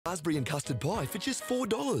raspberry and custard pie for just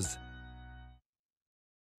 $4.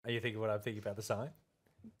 Are you thinking what I'm thinking about the sign?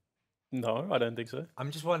 No, I don't think so.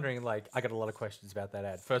 I'm just wondering, like, I got a lot of questions about that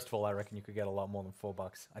ad. First of all, I reckon you could get a lot more than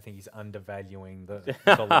 $4. I think he's undervaluing the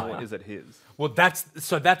line. Or is it his? Well,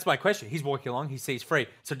 that's my question. He's walking along, he sees free.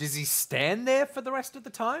 So does he stand there for the rest of the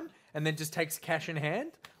time and then just takes cash in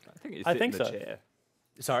hand? I think you I sit think in the so. chair.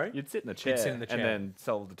 Sorry? You'd sit in the chair, sit in the chair. and then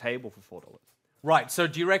sell the table for $4. Right, so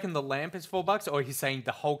do you reckon the lamp is $4, or he's saying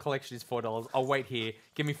the whole collection is $4? I'll wait here,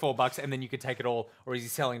 give me $4, and then you could take it all, or is he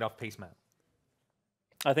selling it off piecemeal?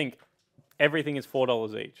 I think everything is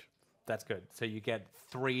 $4 each. That's good. So you get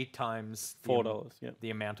 3 times $4, yeah. the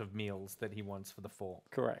amount of meals that he wants for the 4.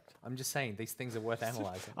 Correct. I'm just saying, these things are worth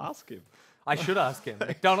analysing. Ask him. I should ask him.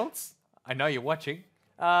 McDonald's, I know you're watching.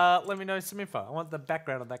 Let me know some info. I want the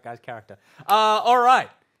background of that guy's character. All right.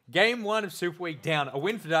 Game 1 of Super Week down. A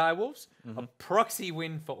win for Direwolves, a proxy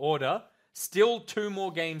win for Order. Still 2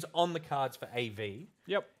 more games on the cards for AV.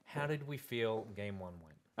 Yep. How did we feel Game 1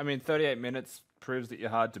 went? I mean, 38 minutes proves that you're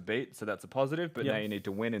hard to beat, so that's a positive, but now you need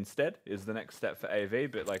to win instead, is the next step for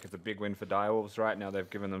AV, but like it's a big win for Direwolves right now. They've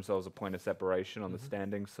given themselves a point of separation on the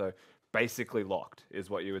standings, so basically locked is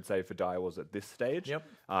what you would say for Direwolves at this stage,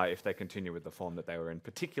 if they continue with the form that they were in,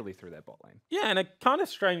 particularly through their bot lane. Yeah, and a kind of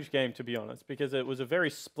strange game, to be honest, because it was a very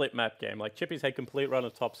split map game. Like, Chippies had complete run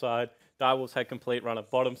of top side, Direwolves had complete run of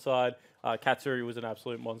bottom side, Katsuri was an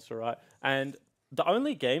absolute monster, right? And the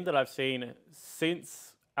only game that I've seen since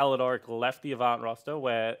Aladoric left the Avant roster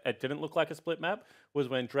where it didn't look like a split map was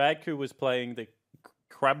when Dragku was playing the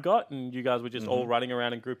Crab Gut and you guys were just all running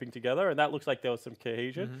around and grouping together, and that looks like there was some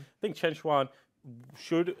cohesion. I think Chen Xuan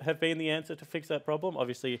should have been the answer to fix that problem.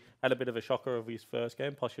 Obviously, had a bit of a shocker of his first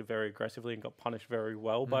game, postured very aggressively and got punished very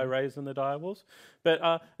well by Raze and the Direwolves.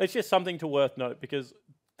 But it's just something to worth note because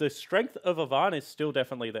the strength of Avant is still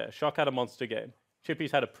definitely there. Shock had a monster game.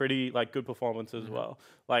 Chippy's had a pretty good performance as well.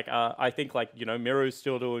 I think Miru's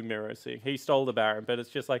still doing Miru. He stole the Baron, but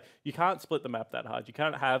it's just like you can't split the map that hard. You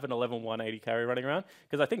can't have an 11-1 80 carry running around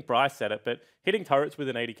because I think Bryce said it, but hitting turrets with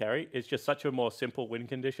an 80 carry is just such a more simple win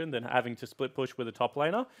condition than having to split push with a top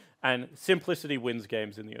laner, and simplicity wins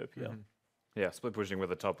games in the OPL. Yeah, split pushing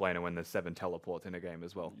with a top laner when there's 7 teleports in a game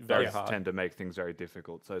as well. Very Those hard. tend to make things very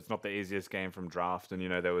difficult. So it's not the easiest game from draft. And,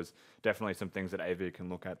 there was definitely some things that AV can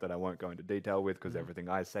look at that I won't go into detail with because everything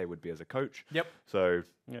I say would be as a coach. Yep. So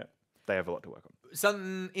they have a lot to work on.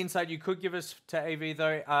 Something insight you could give us to AV,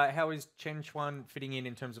 though. How is Chen Xuan fitting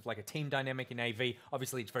in terms of like a team dynamic in AV?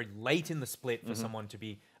 Obviously, it's very late in the split for someone to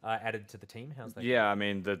be added to the team. How's that? Yeah, I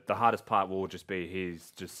mean, the hardest part will just be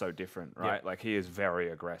he's just so different, right? Yeah. Like, he is very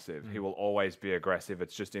aggressive. He will always be aggressive.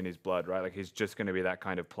 It's just in his blood, right? Like, he's just going to be that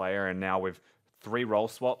kind of player. And now we've 3 role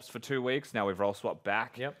swaps for 2 weeks. Now we've role swapped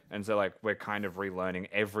back. Yep. And so, we're kind of relearning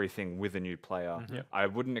everything with a new player. I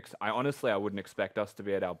honestly wouldn't expect us to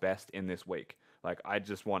be at our best in this week. I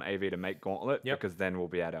just want AV to make Gauntlet because then we'll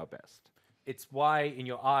be at our best. It's why, in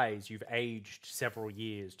your eyes, you've aged several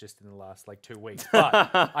years just in the last 2 weeks. But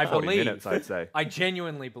I 40 believe, minutes, I'd say. I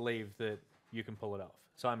genuinely believe that you can pull it off.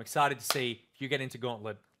 So I'm excited to see if you get into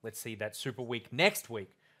Gauntlet. Let's see that Super Week next week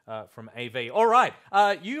from AV. All right.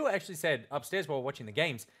 You actually said upstairs while watching the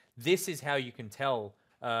games, this is how you can tell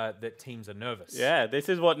that teams are nervous. Yeah, this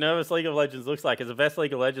is what nervous League of Legends looks like. It's the best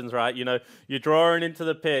League of Legends, right? You're drawing into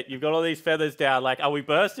the pit. You've got all these feathers down. Are we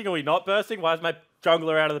bursting? Are we not bursting? Why is my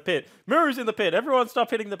jungler out of the pit? Miru's in the pit. Everyone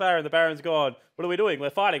stop hitting the Baron. The Baron's gone. What are we doing?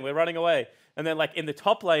 We're fighting. We're running away. And then in the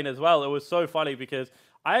top lane as well, it was so funny because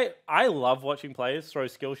I love watching players throw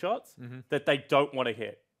skill shots that they don't want to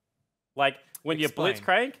hit. When you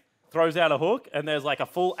Blitzcrank throws out a hook, and there's a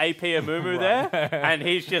full AP Amumu there, and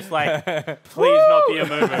he's just please not be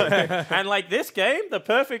Amumu. And this game, the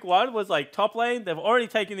perfect one was top lane, they've already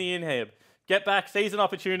taken the inhib. Get back, sees an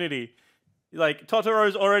opportunity.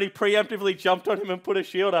 Totoro's already preemptively jumped on him and put a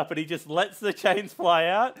shield up, and he just lets the chains fly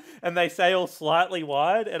out, and they sail slightly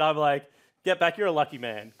wide, and I'm like, get back, you're a lucky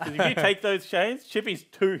man. Because if you take those chains, Chippy's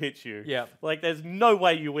 2 hits you. Yeah. There's no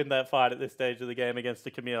way you win that fight at this stage of the game against the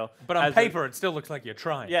Camille. But on paper, it still looks like you're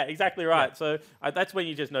trying. Yeah, exactly right. Yeah. So that's when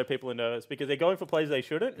you just know people are nervous because they're going for plays they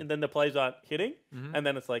shouldn't, and then the plays aren't hitting. And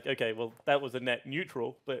then it's okay, well, that was a net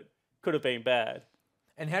neutral, but could have been bad.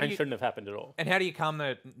 And shouldn't have happened at all. And how do you calm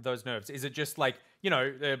those nerves? Is it just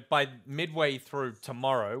by midway through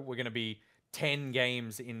tomorrow, we're going to be 10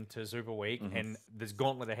 games into Super Week, and there's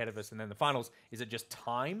Gauntlet ahead of us, and then the finals. Is it just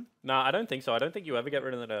time? No, I don't think so. I don't think you ever get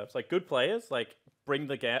rid of the nerves. Good players, bring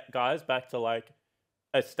the guys back to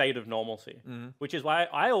a state of normalcy, which is why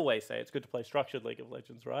I always say it's good to play structured League of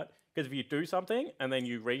Legends, right? Because if you do something and then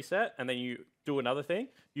you reset and then you do another thing,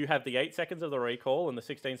 you have the 8 seconds of the recall and the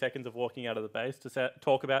 16 seconds of walking out of the base to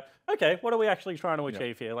talk about, okay, what are we actually trying to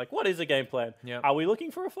achieve here? Like, what is the game plan? Yep. Are we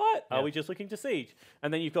looking for a fight? Are we just looking to siege?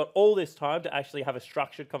 And then you've got all this time to actually have a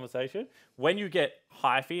structured conversation. When you get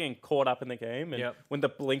hyphy and caught up in the game, and when the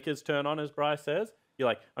blinkers turn on, as Bryce says, you're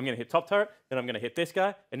like, I'm going to hit top turret, then I'm going to hit this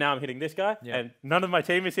guy, and now I'm hitting this guy, and none of my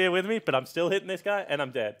team is here with me, but I'm still hitting this guy, and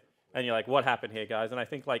I'm dead. And you're like, what happened here, guys? And I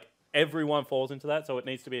think, like, everyone falls into that, so it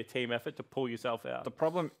needs to be a team effort to pull yourself out. The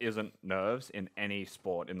problem isn't nerves in any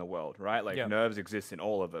sport in the world, right? Like, nerves exist in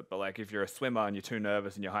all of it, but, like, if you're a swimmer and you're too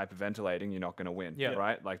nervous and you're hyperventilating, you're not going to win,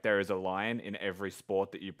 right? Like, there is a line in every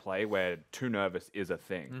sport that you play where too nervous is a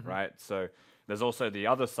thing, right? So there's also the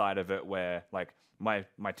other side of it where, like, my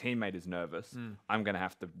teammate is nervous. I'm going to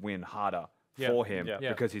have to win harder for him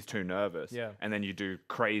because he's too nervous. And then you do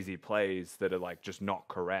crazy plays that are like just not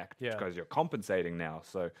correct because you're compensating now.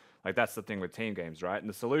 So like that's the thing with team games, right? And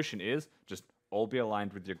the solution is just all be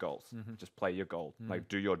aligned with your goals. Just play your goal. Like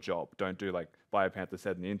do your job. Don't do like Biopanther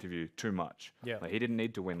said in the interview too much. Like he didn't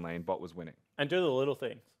need to win lane, bot was winning. And do the little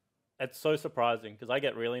things. It's so surprising because I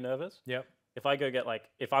get really nervous. If I go get like,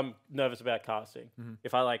 if I'm nervous about casting,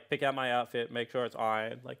 if I like pick out my outfit, make sure it's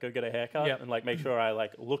iron, like go get a haircut and like make sure I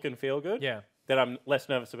like look and feel good, then I'm less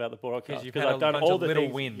nervous about the broadcast because I've done all the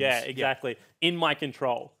little wins. Yeah, exactly. In my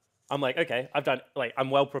control. I'm like, okay, I've done, like, I'm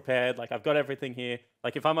well prepared. Like, I've got everything here.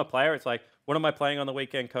 Like, if I'm a player, it's like, what am I playing on the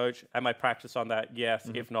weekend, coach? Am I practice on that? Yes.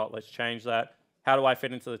 If not, let's change that. How do I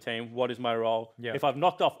fit into the team? What is my role? If I've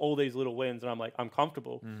knocked off all these little wins and I'm like, I'm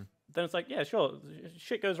comfortable, then it's like, yeah, sure.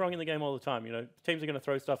 Shit goes wrong in the game all the time. You know, teams are going to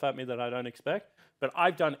throw stuff at me that I don't expect. But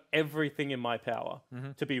I've done everything in my power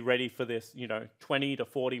to be ready for this, you know, 20 to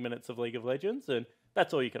 40 minutes of League of Legends. And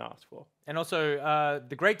that's all you can ask for. And also,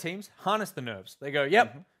 the great teams harness the nerves. They go,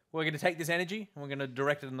 yep, we're going to take this energy and we're going to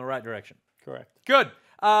direct it in the right direction. Correct. Good.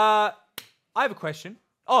 I have a question.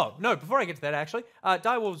 Oh, no, before I get to that, actually,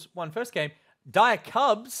 Direwolves won first game. Dire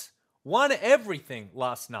Cubs won everything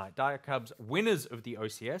last night. Dire Cubs, winners of the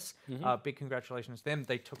OCS. Big congratulations to them.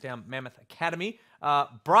 They took down Mammoth Academy.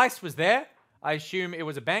 Bryce was there. I assume it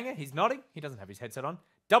was a banger. He's nodding. He doesn't have his headset on.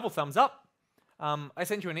 Double thumbs up. I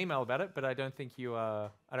sent you an email about it, but I don't think you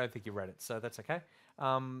read it, so that's okay.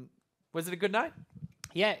 Was it a good night?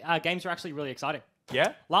 Yeah, games are actually really exciting.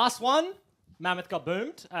 Yeah. Last one, Mammoth got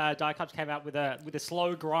boomed. Dire Cubs came out with a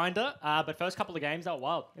slow grinder, but first couple of games, they were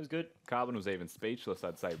wild. It was good. Carbon was even speechless,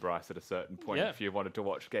 I'd say, Bryce, at a certain point. If you wanted to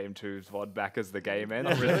watch Game 2's VOD back as the game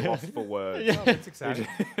ends, really lost for words. Oh, that's exciting.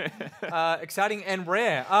 Exciting and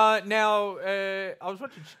rare. Now, I was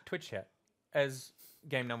watching Twitch chat as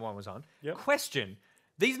game number 1 was on. Question.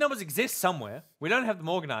 These numbers exist somewhere. We don't have them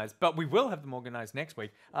organized, but we will have them organized next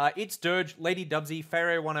week. It's Dirge, Lady Dubsy,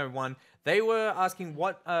 Pharaoh 101. They were asking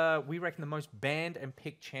what we reckon the most banned and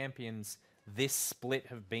picked champions this split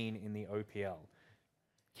have been in the OPL.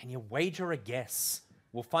 Can you wager a guess?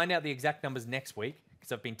 We'll find out the exact numbers next week,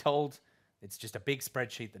 because I've been told it's just a big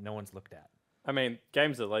spreadsheet that no one's looked at. I mean,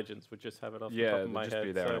 Games of Legends would just have it off the top of my head. Yeah, just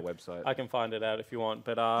be there on a website. I can find it out if you want,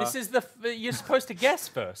 but... This is you're supposed to guess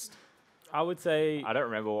first. I would say... I don't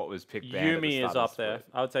remember what was picked banned Yuumi is up there.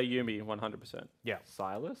 I would say Yuumi, 100%. Yeah.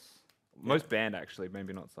 Silas? Most banned, actually.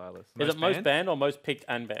 Maybe not Silas. Is it most banned or most picked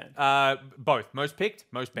and banned? Both. Most picked,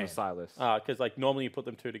 most banned. Silas. Because like normally you put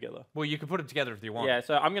them two together. Well, you can put them together if you want. Yeah,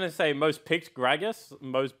 so I'm going to say most picked Gragas,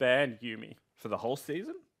 most banned Yuumi. For the whole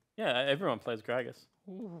season? Yeah, everyone plays Gragas.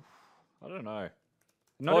 Ooh, I don't know.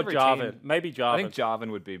 Or Jarvan. Maybe Jarvan. I think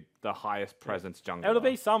Jarvan would be the highest presence jungle. It'll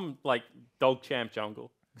be some like dog champ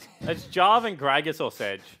jungle. It's Jarvan, Gragas, or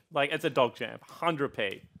Sedge. Like, it's a dog champ.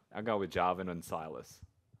 100p. I'll go with Jarvan and Silas.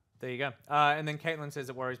 There you go. And then Caitlin says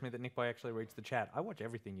it worries me that Nick Boy actually reads the chat. I watch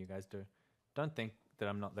everything you guys do. Don't think that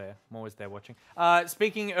I'm not there. I'm always there watching.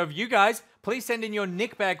 Speaking of you guys, please send in your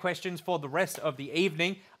Nick Bag questions for the rest of the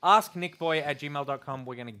evening. AskNickBoy@gmail.com.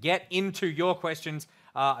 We're going to get into your questions.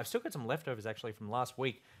 I've still got some leftovers, actually, from last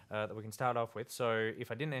week that we can start off with. So if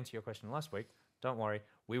I didn't answer your question last week, don't worry.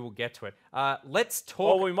 We will get to it. Let's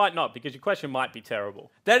talk... Or we might not, because your question might be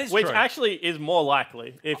terrible. That is true. Which actually is more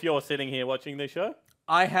likely if you're sitting here watching this show.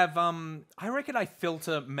 I have... I reckon I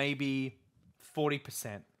filter maybe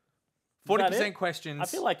 40%. 40% questions. I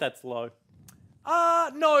feel like that's low.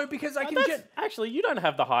 No, because I can get... Actually, you don't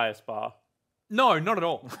have the highest bar. No, not at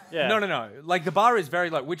all. Yeah. No. Like, the bar is very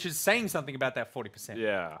low, which is saying something about that 40%.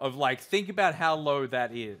 Yeah. Of, like, think about how low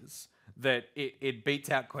that is. That it beats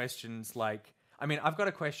out questions like... I mean, I've got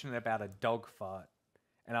a question about a dog fart,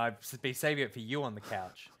 and I've been saving it for you on the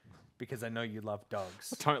couch. because I know you love dogs.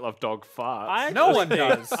 Don't love dog farts. I No actually one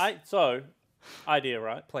think- does. So, idea,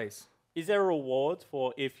 right? Please. Is there a reward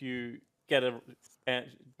for if you get a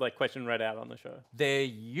question read out on the show? There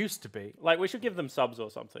used to be. Like, we should give them subs or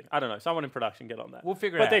something. I don't know. Someone in production get on that. We'll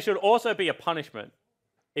figure it But out. there should also be a punishment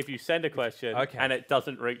if you send a question Okay. and it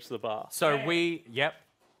doesn't reach the bar. So yep.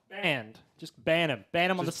 Banned. Just ban him.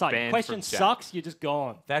 Ban him on the Just site. banned Question from chat. sucks, you're just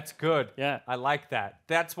gone. That's good. Yeah. I like that.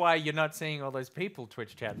 That's why you're not seeing all those people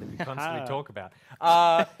Twitch chat that we constantly talk about.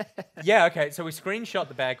 Yeah, okay. So we screenshot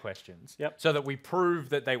the bad questions. Yep. So that we prove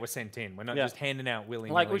that they were sent in. We're not Yeah. just handing out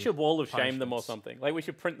willy-nilly. Like, we should wall of shame them or punishments. something. Like, we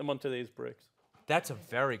should print them onto these bricks. That's a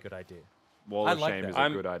very good idea. Wall I of like shame that. is a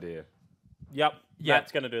good idea. Yep. Yeah.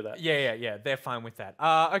 That's going to do that. Yeah. They're fine with that.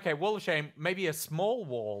 Okay, wall of shame. Maybe a small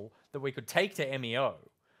wall that we could take to MEO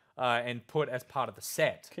and put as part of the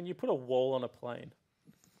set. Can you put a wall on a plane?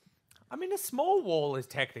 I mean, a small wall is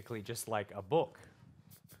technically just like a book,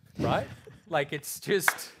 right? Like it's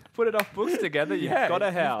just Put enough books together, you've got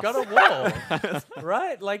a house. You've got a wall,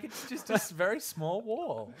 right? Like it's just a very small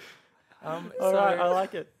wall. All right, I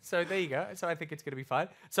like it. So there you go. So I think it's going to be fine.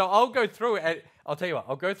 So I'll go through it. I'll tell you what.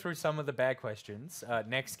 I'll go through some of the bad questions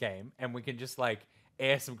next game, and we can just like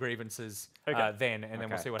air some grievances then, and then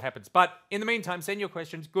we'll see what happens. But in the meantime, send your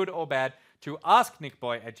questions, good or bad, to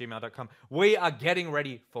asknickboy@gmail.com. We are getting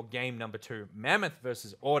ready for game number 2, Mammoth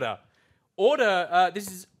versus Order. Order, this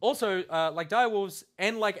is also like Direwolves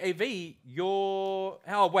and like AV.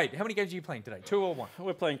 How many games are you playing today? 2 or 1?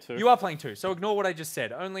 We're playing 2. You are playing 2, so ignore what I just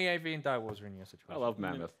said. Only AV and Direwolves are in your situation. I love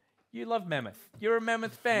Mammoth. You love Mammoth. You're a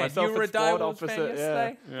Mammoth fan. Myself You were a and Sport Direwolves fan opposite,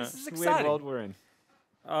 yesterday. yeah. This is Weird exciting. world we're in.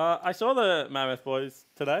 I saw the Mammoth boys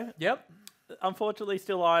today. Yep. Unfortunately,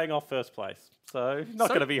 still eyeing off first place. So not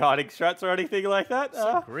So- going to be hiding strats or anything like that.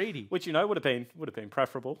 So greedy. Which would have been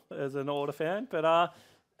preferable as an Order fan. But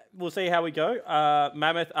we'll see how we go.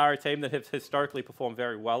 Mammoth are a team that have historically performed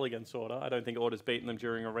very well against Order. I don't think Order's beaten them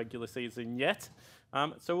during a regular season yet.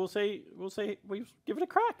 So we'll see. We give it a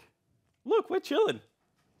crack. Look, we're chilling.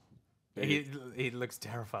 He looks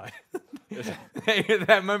terrified.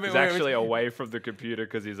 That moment He's where it was- actually away from the computer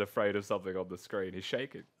because he's afraid of something on the screen. He's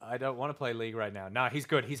shaking. I don't want to play League right now. No, he's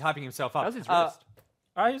good. He's hyping himself up. How's his wrist?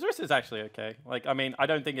 His wrist is actually okay. Like, I mean, I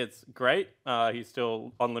don't think it's great. He's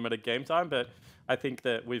still on limited game time, but I think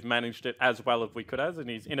that we've managed it as well as we could have, and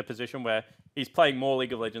he's in a position where he's playing more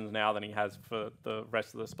League of Legends now than he has for the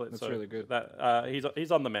rest of the split. That's so really good. That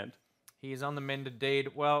he's on the mend. He is on the mend indeed.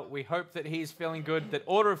 Well, we hope that he's feeling good, that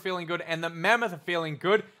Order are feeling good, and that Mammoth are feeling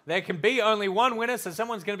good. There can be only one winner, so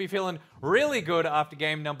someone's going to be feeling really good after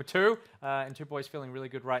game number 2. And 2 boys feeling really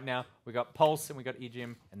good right now. We got Pulse, and we got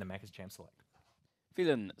EGM, and the Macca's Champ Select.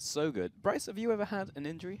 Feeling so good. Bryce, have you ever had an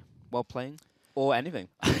injury while playing? Or anything?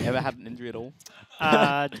 Ever had an injury at all?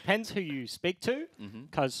 Depends who you speak to,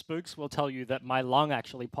 because Spooks will tell you that my lung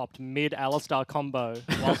actually popped mid-Alistar combo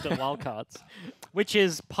whilst at Wildcards, which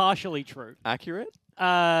is partially true. Accurate?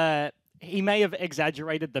 He may have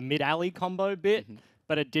exaggerated the mid-alley combo bit,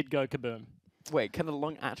 but it did go kaboom. Wait, can the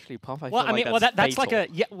lung actually pop? Well, I mean, that's like a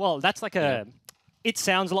fatal. that's like a. It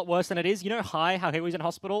sounds a lot worse than it is. You know, how he was in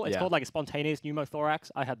hospital. It's Yeah. called like a spontaneous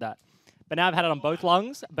pneumothorax. I had that, but now I've had it on both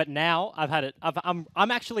lungs. But now I've had it.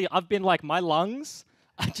 I've been like my lungs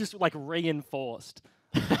are just like reinforced.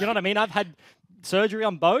 You know what I mean? I've had surgery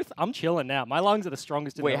on both. I'm chilling now. My lungs are the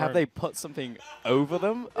strongest in Wait, the have room. they put something over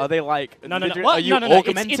them? Are they like... No. literally- What? Are you no.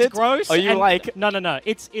 augmented? It's gross. Are you and- like... No.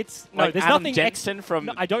 It's no. like There's Adam nothing. Jensen from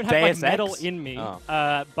No, I don't have Deus like metal Ex? in me. Oh.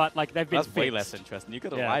 But like they've been That's way fixed. less interesting. You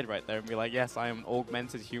could have Yeah. lied right there and be like, yes, I am an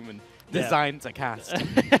augmented human Yeah. designed to cast.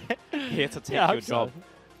 Here to take Yeah, I your hope so.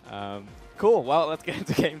 job. Cool. Well, let's get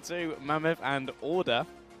into game 2. Mammoth and Order.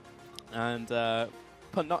 And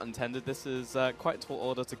pun not intended, this is quite a tall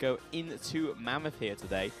order to go into Mammoth here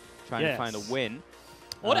today, trying to find a win.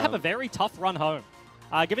 Order have a very tough run home.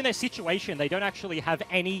 Given their situation, they don't actually have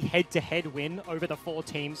any head-to-head win over the 4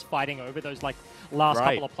 teams fighting over those like last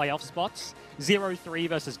couple of playoff spots. 0-3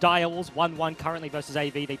 versus Direwolves, 1-1 currently versus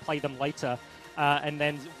AV. They play them later, and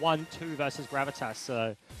then 1-2 versus Gravitas.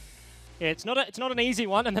 So it's not an easy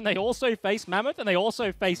one. And then they also face Mammoth and they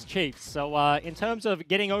also face Chiefs. So in terms of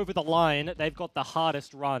getting over the line, they've got the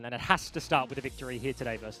hardest run, and it has to start with a victory here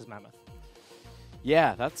today versus Mammoth.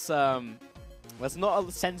 Yeah, that's not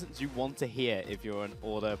a sentence you want to hear if you're an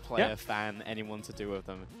Order player, fan, anyone to do with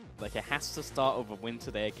them. Like, it has to start with a win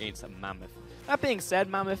today against a Mammoth. That being said,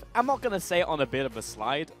 Mammoth, I'm not going to say it on a bit of a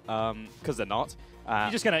slide, because they're not.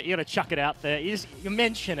 You're gonna chuck it out there. You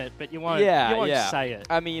mention it, but you won't say it.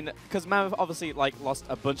 I mean, because Mammoth obviously lost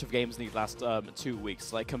a bunch of games in these last 2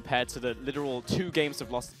 weeks. Like, compared to the literal 2 games they've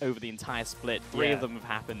lost over the entire split, 3 of them have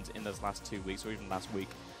happened in those last 2 weeks or even last week.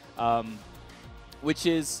 which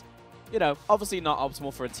is, you know, obviously not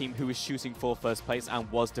optimal for a team who is shooting for first place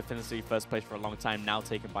and was definitively first place for a long time, now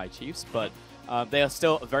taken by Chiefs. But they are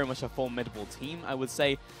still very much a formidable team, I would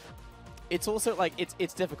say. It's also like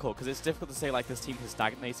it's difficult because it's difficult to say like this team has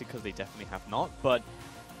stagnated because they definitely have not. But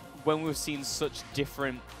when we've seen such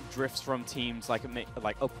different drifts from teams, like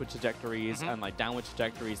upward trajectories and like downward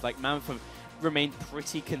trajectories, like Mammoth have remained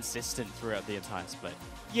pretty consistent throughout the entire split.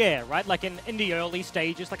 Yeah, right. Like in the early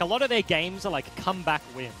stages, like a lot of their games are like comeback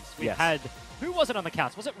wins. We had, who was it on the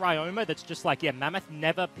couch? Was it Ryoma that's just like, yeah, Mammoth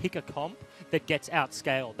never pick a comp that gets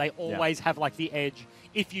outscaled. They always have like the edge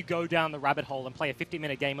if you go down the rabbit hole and play a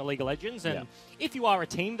 50-minute game of League of Legends. And if you are a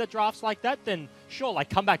team that drafts like that, then sure, like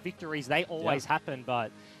comeback victories, they always happen.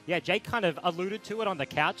 But yeah, Jake kind of alluded to it on the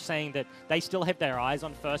couch, saying that they still have their eyes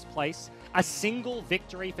on first place. A single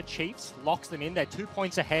victory for Chiefs locks them in. They're 2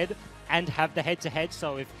 points ahead and have the head-to-head.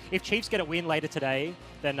 So if Chiefs get a win later today,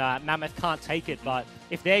 then Mammoth can't take it. But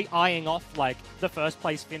if they're eyeing off like the first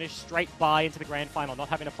place finish, straight by into the grand final, not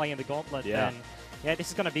having to play in the gauntlet, then yeah, this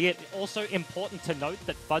is going to be it. Also important to note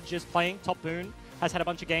that Fudge is playing. Top Boon has had a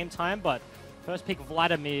bunch of game time, but first pick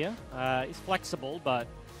Vladimir is flexible, but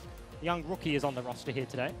the young rookie is on the roster here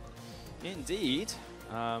today. Indeed.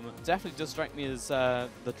 Definitely does strike me as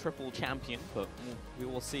the triple champion, but we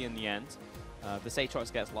will see in the end. This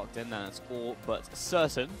Aatrox gets locked in, and it's all but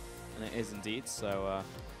certain, and it is indeed. So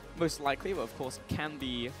most likely, but of course can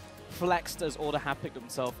be flexed as Order have picked up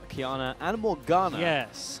himself Kiana and Morgana.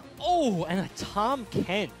 Yes. Oh, and a Tahm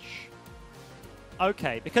Kench.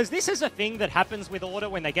 Okay, because this is a thing that happens with Order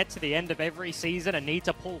when they get to the end of every season and need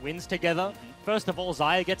to pull wins together. First of all,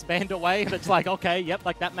 Xayah gets banned away, and it's like, okay, yep,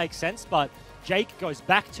 like that makes sense, but Jake goes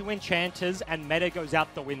back to Enchanters and meta goes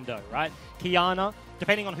out the window, right? Kiana,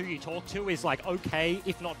 depending on who you talk to, is like okay,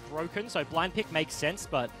 if not broken, so blind pick makes sense,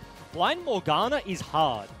 but blind Morgana is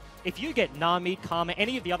hard. If you get Nami, Karma,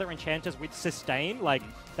 any of the other enchanters with sustain, like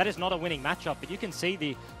that is not a winning matchup, but you can see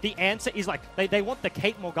the answer is like they want the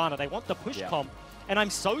Kate Morgana, they want the push comp, and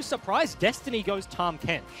I'm so surprised Destiny goes Tahm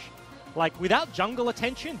Kench. Like without jungle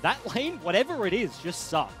attention, that lane, whatever it is, just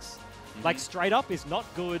sucks. Like straight up is not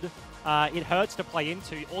good. It hurts to play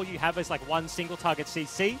into. All you have is like one single target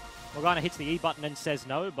CC. Morgana hits the E button and says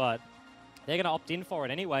no, but they're going to opt in for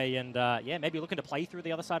it anyway, and yeah, maybe looking to play through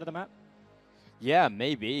the other side of the map. Yeah,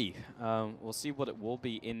 maybe. We'll see what it will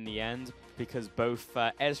be in the end, because both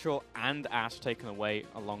Ezreal and Ashe taken away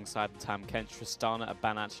alongside the Tahm Kench. Tristana, a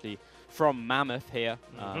ban actually from Mammoth here,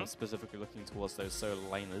 specifically looking towards those solo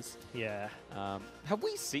laners. Yeah. Have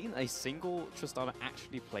we seen a single Tristana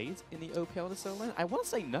actually played in the OPL in a solo lane? I want to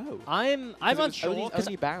say no. I'm unsure.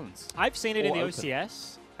 Only bans. I've seen it in the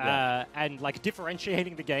OCS. And like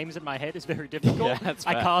differentiating the games in my head is very difficult.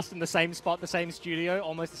 I cast in the same spot, the same studio,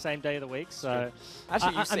 almost the same day of the week. So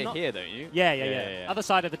actually, you sit here, don't you? Yeah. Other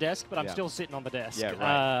side of the desk, but I'm still sitting on the desk. Yeah,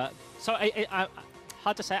 right. So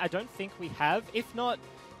hard to say. I don't think we have. If not,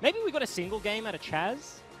 maybe we got a single game out of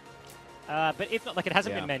Chaz. But if not, like it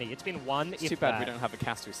hasn't been many. It's been one. It's too bad we don't have a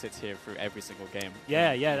cast who sits here through every single game.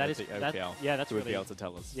 Yeah, that is is OPL. Yeah, that's who would really be able to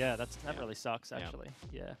tell us. Yeah, that really sucks actually.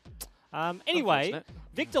 Yeah. Anyway,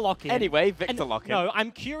 Victor lock-in. No,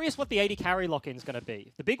 I'm curious what the 80 carry lock-in is going to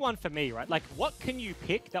be. The big one for me, right? Like, what can you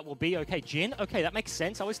pick that will be okay? Jhin? Okay, that makes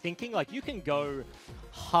sense. I was thinking, like, you can go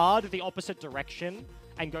hard the opposite direction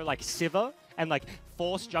and go, like, Sivir and, like,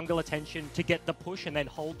 force jungle attention to get the push and then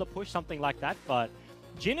hold the push, something like that. But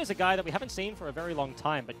Jhin is a guy that we haven't seen for a very long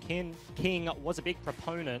time, but King was a big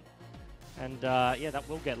proponent. And, yeah, that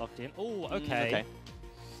will get locked in. Oh, okay.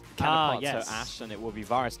 Counterpart yes. to Ashe, and it will be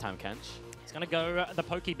Varus Tahm Kench. It's going to go the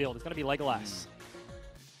Pokey build. It's going to be Legolas.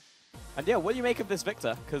 And yeah, what do you make of this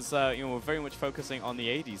Victor? Because you know, we're very much focusing on the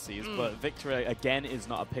ADCs, but Victor, again, is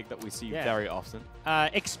not a pick that we see very often.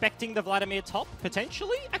 Expecting the Vladimir top,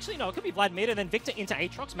 potentially? Actually, no, it could be Vladimir, and then Victor into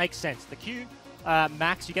Aatrox makes sense. The Q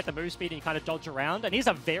max, you get the move speed, and you kind of dodge around, and he's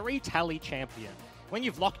a very tally champion. When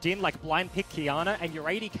you've locked in, like, blind pick Kiana, and your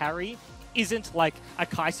AD carry isn't like a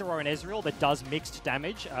Kai'Sa or an Ezreal that does mixed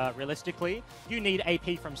damage, realistically. You need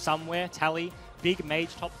AP from somewhere. Tally, big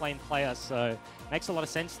mage top lane player, so makes a lot of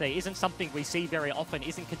sense there. Isn't something we see very often,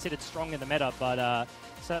 isn't considered strong in the meta, but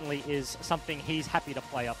certainly is something he's happy to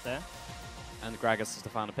play up there. And Gragas is the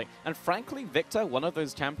final pick. And frankly, Victor, one of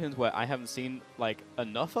those champions where I haven't seen like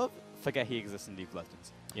enough of, forget he exists in League of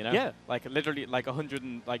Legends. You know? Yeah. Like literally like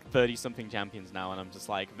 130 something champions now, and I'm just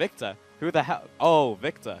like, Victor? Who the hell? Oh,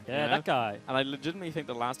 Victor. Yeah, you know? that guy. And I legitimately think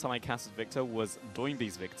the last time I casted Victor was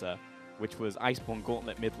Doinby's Victor, which was Iceborne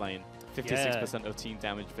Gauntlet mid lane, 56% of team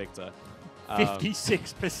damage Victor.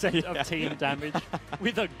 56% of team damage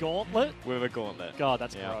with a gauntlet. With a gauntlet. God,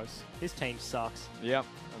 that's gross. His team sucks. Yep.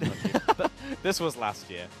 This was last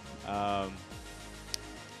year.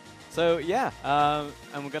 So yeah,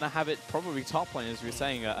 and we're going to have it probably top lane, as we were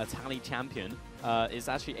saying, a tally champion. Is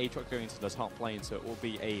actually Aatrox going to the top lane, so it will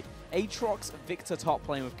be a Aatrox Victor top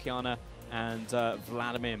lane with Kiana and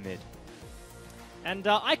Vladimir mid. And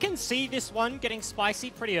I can see this one getting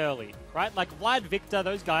spicy pretty early, right? Like Vlad, Victor,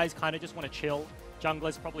 those guys kind of just want to chill.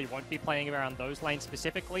 Junglers probably won't be playing around those lanes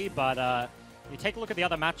specifically, but you take a look at the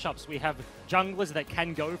other matchups. We have junglers that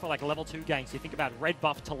can go for like level 2 ganks. You think about red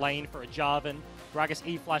buff to lane for a Jarvan, Gragas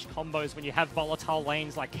E-Flash combos when you have volatile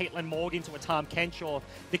lanes like Caitlyn Morgan to a Tahm Kench or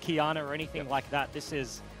the Kiana or anything like that. This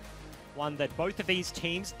is one that both of these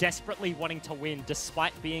teams desperately wanting to win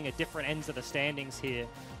despite being at different ends of the standings here.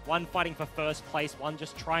 One fighting for first place, one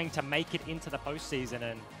just trying to make it into the postseason,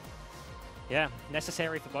 and yeah,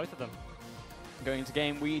 necessary for both of them. Going into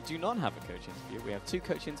game, we do not have a coach interview. We have 2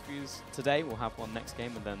 coach interviews today. We'll have one next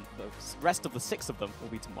game, and then the rest of the 6 of them will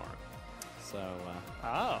be tomorrow. So,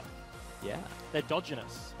 yeah. They're dodging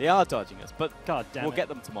us. They are dodging us, but God damn we'll it. get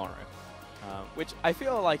them tomorrow. Which I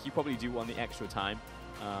feel like you probably do want the extra time.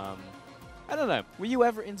 I don't know. Were you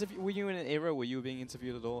ever Were you in an era where you were being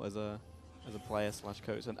interviewed at all as a player /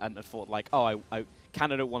 coach and thought like, oh, I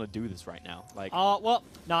kind of don't want to do this right now? Like, well,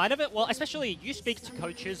 no, I never. Well, especially you speak to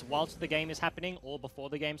coaches whilst the game is happening or before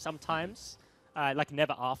the game sometimes, like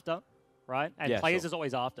never after, right? And Yeah, players sure. is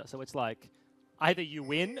always after. So it's like either you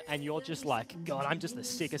win and you're just like, God, I'm just the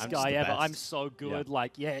sickest I'm just guy the ever. best. I'm so good. Yeah.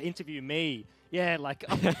 Like, yeah, interview me. Yeah, like,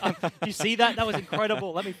 you see that? That was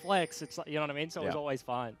incredible. Let me flex. It's like, you know what I mean? So it was Yeah. always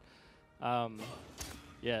fine.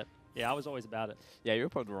 Yeah, I was always about it. yeah, you're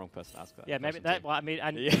probably the wrong person to ask that. Yeah, maybe question that. Well, I mean,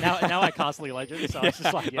 and Yeah. now I cast League of Legends, so it's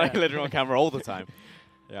just like, yeah. Like literally on camera all the time.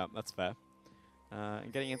 Yeah, that's fair.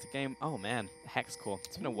 And getting into game, oh man, Hex Core.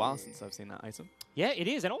 It's been a while since I've seen that item. Yeah, it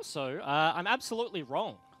is, and also I'm absolutely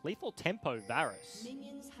wrong. Lethal Tempo Varus.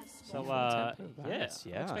 So Tempo yeah, Varus,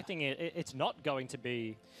 I'm yeah. expecting it's not going to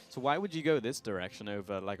be. So why would you go this direction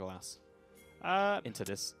over Legolas into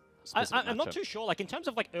this specific I'm not matchup? too sure. Like in terms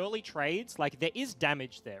of like early trades, like there is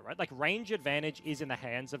damage there, right? Like range advantage is in the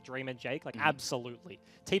hands of Dream and Jake. Like absolutely,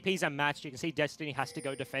 TPs are matched. You can see Destiny has to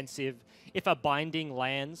go defensive. If a binding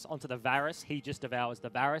lands onto the Varus, he just devours the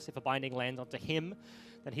Varus. If a binding lands onto him,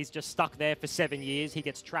 then he's just stuck there for 7 years. He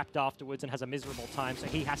gets trapped afterwards and has a miserable time, so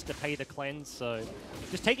he has to pay the cleanse. So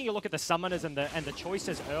just taking a look at the summoners and the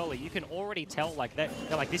choices early, you can already tell like that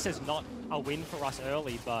they're like, this is not a win for us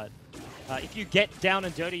early, but if you get down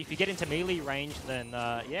and dirty, if you get into melee range, then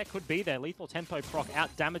yeah, it could be there. Lethal Tempo proc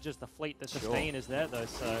out damages the fleet. The sustain is there though,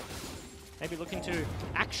 so maybe looking to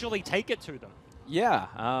actually take it to them. Yeah,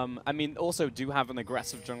 I mean, also do have an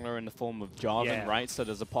aggressive jungler in the form of Jarvan, Yeah. right? So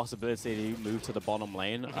there's a possibility to move to the bottom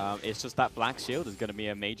lane. It's just that Black Shield is going to be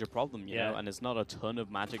a major problem, you know, and there's not a ton of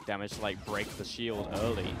magic damage to like break the shield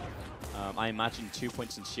early. I imagine 2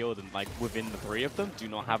 points in shield and like within the 3 of them do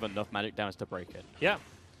not have enough magic damage to break it. Yeah.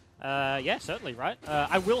 Yeah, certainly, right?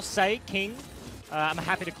 I will say, King, I'm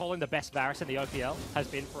happy to call him the best Varus in the OPL, has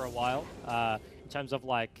been for a while. In terms of,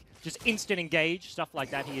 like, just instant engage, stuff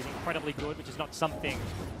like that, he is incredibly good, which is not something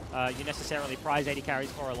you necessarily prize 80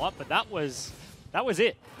 carries for a lot, but that was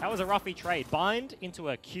it. That was a roughy trade. Bind into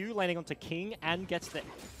a Q, landing onto King, and gets the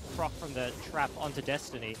proc from the trap onto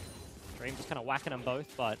Destiny. Dream just kind of whacking them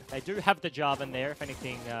both, but they do have the Jarvan there if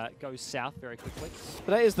anything goes south very quickly.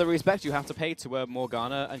 But that is the respect you have to pay to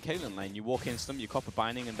Morgana and Caitlyn lane. You walk into them, you cop a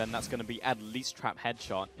binding, and then that's going to be at least trap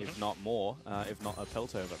headshot, if not more, if not a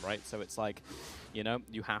Piltover, right? So it's like, you know,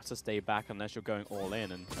 you have to stay back unless you're going all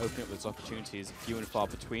in, and opening up those opportunities few and far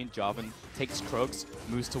between. Jarvan takes Krugs,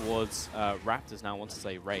 moves towards Raptors now, wants to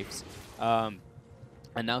say Wraiths. And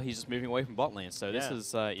now he's just moving away from bot lane. So this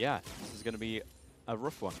is, yeah, this is going to be a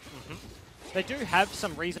rough one. They do have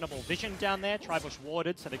some reasonable vision down there. Tribush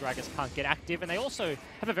warded, so the Gragas can't get active. And they also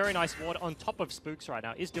have a very nice ward on top of Spooks right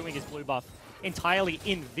now. Is doing his blue buff entirely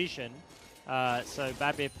in vision. So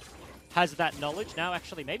Babip has that knowledge. Now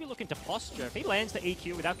actually maybe looking to posture. If he lands the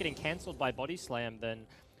EQ without getting cancelled by Body Slam, then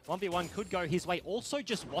 1v1 could go his way. Also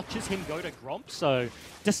just watches him go to Gromp. So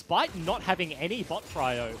despite not having any bot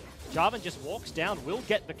prio, Jarvan just walks down, will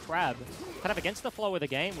get the crab, kind of against the flow of the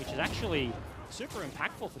game, which is actually super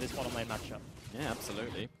impactful for this bottom lane matchup. Yeah,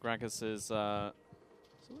 absolutely. Gragas is what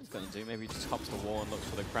he's going to do. Maybe he just hops the wall and looks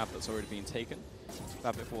for the crab that's already been taken.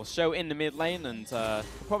 Babip will show in the mid lane and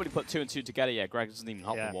probably put 2 and 2 together. Yeah, Gragas doesn't even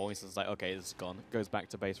hop the wall. He's just like, okay, this is gone. Goes back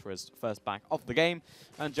to base for his first back of the game.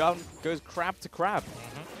 And Jarvan goes crab to crab.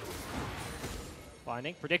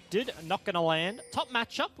 Binding predicted, not going to land. Top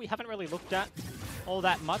matchup, we haven't really looked at all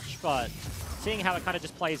that much, but seeing how it kind of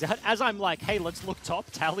just plays out. As I'm like, hey, let's look top,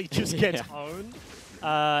 Tally just gets owned.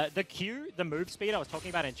 The Q, the move speed I was talking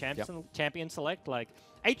about in Champion Select, like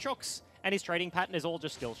Aatrox and his trading pattern is all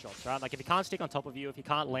just skill shots, right? Like if he can't stick on top of you, if he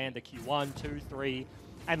can't land the Q1, 2, 3,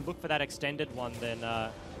 and look for that extended one, then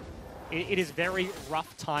it is very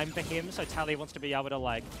rough time for him. So Tally wants to be able to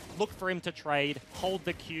like look for him to trade, hold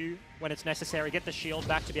the Q when it's necessary, get the shield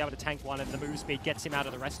back to be able to tank one, and the move speed gets him out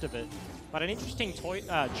of the rest of it. But an interesting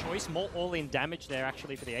choice, more all-in damage there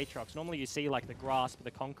actually for the Aatrox. Normally you see like the Grasp,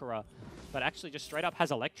 the Conqueror, but actually just straight up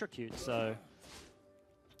has Electrocute. So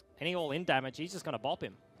any all-in damage, he's just going to bop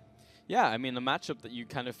him. Yeah, I mean, the matchup that you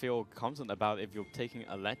kind of feel confident about if you're taking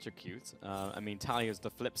Electrocute. I mean, Tally is the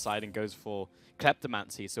flip side and goes for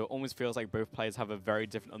Kleptomancy, so it almost feels like both players have a very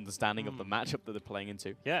different understanding of the matchup that they're playing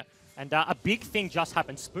into. Yeah, and a big thing just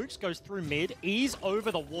happened. Spooks goes through mid, ease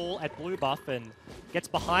over the wall at blue buff, and gets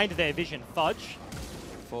behind their vision. Fudge.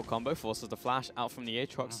 Full combo, forces the flash out from the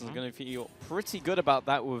Aatrox, and is going to feel pretty good about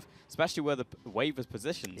that, with especially where the wave is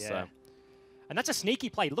positioned. Yeah. So. And that's a sneaky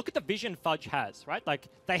play. Look at the vision Fudge has, right? Like,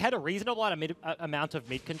 they had a reasonable amount of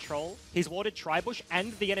mid control. He's warded Tribush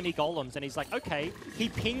and the enemy golems, and he's like, okay, he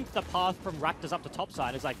pinged the path from Raptors up to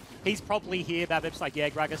topside. It's like, he's probably here. Babip's like, yeah,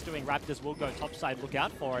 Gragas doing Raptors, we'll go topside, look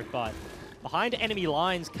out for it. But behind enemy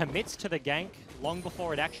lines, commits to the gank long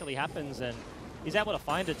before it actually happens, and is able to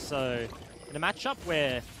find it. So in a matchup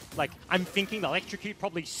where, like, I'm thinking the Electrocute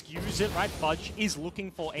probably skews it, right? Fudge is looking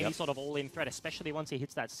for any sort of all-in threat, especially once he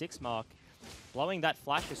hits that 6 mark. Blowing that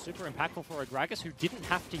flash is super impactful for a Gragas who didn't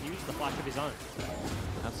have to use the flash of his own.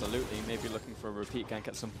 Absolutely, maybe looking for a repeat gank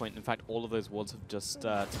at some point. In fact, all of those wards have just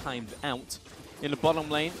timed out. In the bottom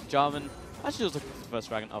lane, Jarvan actually was looking for the first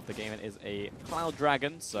dragon of the game. It is a Cloud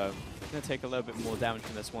Dragon, so going to take a little bit more damage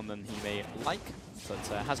from this one than he may like. But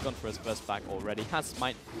has gone for his first back already.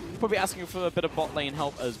 Might probably asking for a bit of bot lane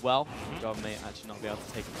help as well. Jarvan may actually not be able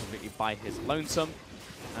to take it completely by his lonesome.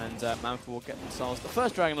 And Mammoth will get themselves the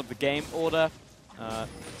first dragon of the game. Order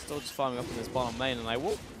still just farming up in this bottom lane, and I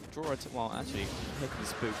will draw it. Well, actually, taking the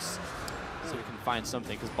Spooks so we can find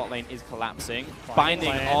something, because bot lane is collapsing.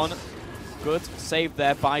 Binding on. Good save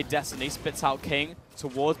there by Destiny. Spits out King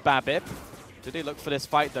towards Babip. Did he look for this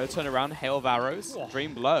fight though? Turn around, Hail of Arrows,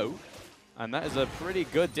 Dream Blow. And that is a pretty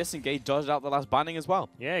good disengage, dodged out the last binding as well.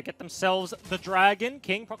 Yeah, get themselves the dragon.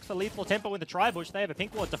 King procs the lethal tempo with the Tribush. They have a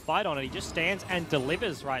pink ward to fight on it. He just stands and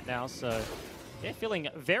delivers right now. So they're feeling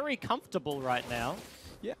very comfortable right now.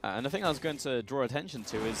 Yeah, and the thing I was going to draw attention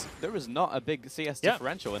to is there is not a big CS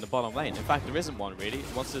differential in the bottom lane. In fact, there isn't one really.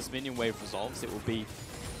 Once this minion wave resolves, it will be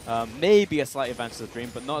maybe a slight advantage to the Dream,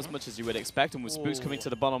 but not as much as you would expect. And with Spooks coming to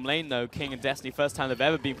the bottom lane though, King and Destiny, first time they've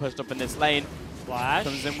ever been pushed up in this lane. Flash.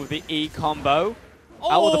 Comes in with the E combo.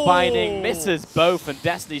 Out of the binding, misses both, and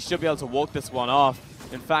Destiny should be able to walk this one off.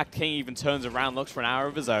 In fact, King even turns around, looks for an arrow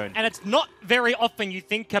of his own. And it's not very often you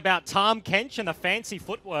think about Tahm Kench and the fancy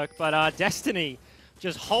footwork, but Destiny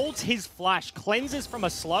just holds his flash, cleanses from a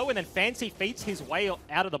slow, and then fancy feats his way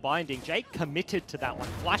out of the binding. Jake committed to that one.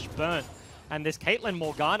 Flash burn. And this Caitlyn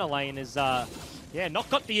Morgana lane is, yeah, not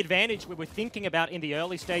got the advantage we were thinking about in the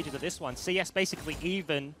early stages of this one. CS basically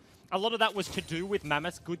even. A lot of that was to do with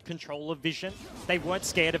Mammoth's good control of vision. They weren't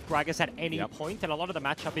scared of Gragas at any point, and a lot of the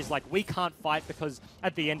matchup is like, we can't fight because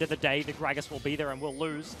at the end of the day, the Gragas will be there and we'll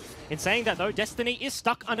lose. In saying that though, Destiny is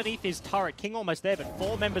stuck underneath his turret. King almost there, but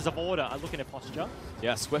 4 members of Order are looking at posture.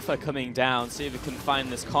 Yeah, Swiffer coming down, see if he can find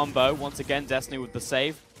this combo. Once again, Destiny with the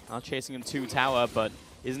save. Now chasing him to tower, but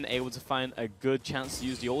isn't able to find a good chance to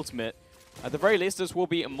use the ultimate. At the very least, this will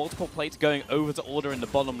be multiple plates going over to Order in the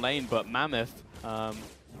bottom lane, but Mammoth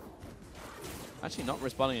actually not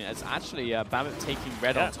responding. It's actually Babip taking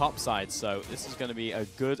red on top side, so this is going to be a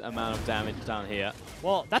good amount of damage down here.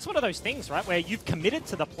 Well, that's one of those things, right, where you've committed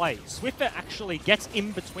to the play. Swiffer actually gets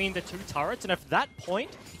in between the 2 turrets, and at that point,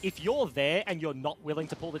 if you're there and you're not willing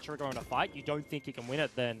to pull the trigger on a fight, you don't think you can win it,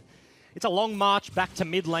 then it's a long march back to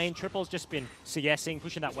mid lane. Triple's just been CSing,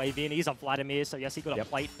 pushing that wave in. He's on Vladimir, so yes, he got a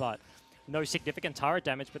plate, but no significant turret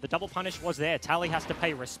damage. But the double punish was there. Tally has to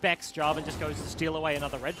pay respects. Jarvan just goes to steal away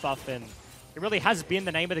another red buff, and it really has been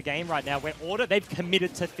the name of the game right now, where Order, they've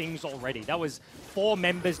committed to things already. That was 4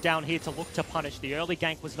 members down here to look to punish. The early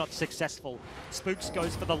gank was not successful. Spooks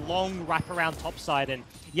goes for the long wraparound topside, and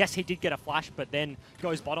yes, he did get a flash, but then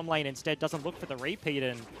goes bottom lane instead, doesn't look for the repeat.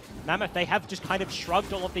 And Mammoth, they have just kind of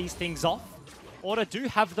shrugged all of these things off. Order do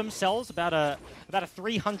have themselves about a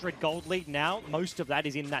 300 gold lead now. Most of that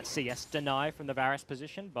is in that CS deny from the Varus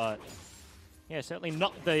position, but yeah, certainly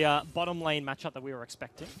not the bottom lane matchup that we were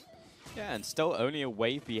expecting. Yeah, and still only a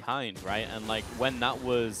wave behind, right? And like when that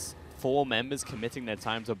was 4 members committing their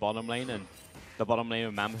time to bottom lane, and the bottom lane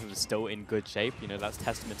of Mammoth is still in good shape. You know, that's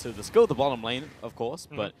testament to the skill of the bottom lane, of course,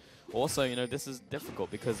 but also, you know, this is difficult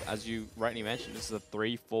because, as you rightly mentioned, this is a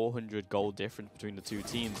 300-400 gold difference between the two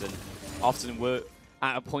teams, and often we're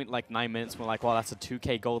at a point like 9 minutes, we're like, well, that's a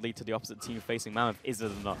 2k gold lead to the opposite team facing Mammoth. Is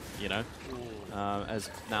it enough, you know? As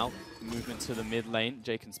now, movement to the mid lane,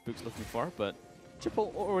 Jake and Spook's looking for it, but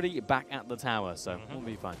Triple already back at the tower, so we'll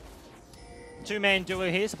be fine. Two-man duo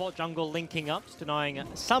here, support jungle linking up, denying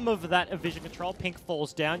some of that vision control. Pink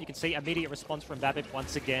falls down. You can see immediate response from BABIP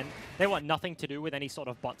once again. They want nothing to do with any sort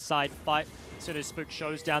of bot side fight. As soon as Spook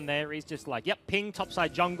shows down there, he's just like, yep, ping,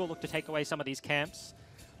 topside jungle, look to take away some of these camps.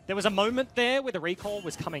 There was a moment there where the recall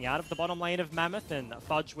was coming out of the bottom lane of Mammoth, and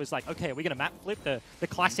Fudge was like, okay, are we going to map flip the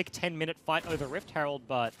classic 10-minute fight over Rift Herald?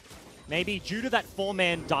 But maybe due to that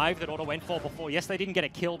 4-man dive that Auto went for before, yes, they didn't get a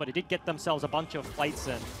kill, but it did get themselves a bunch of plates,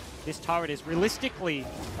 and this turret is realistically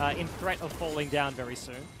in threat of falling down very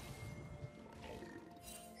soon.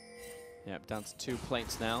 Yep, down to 2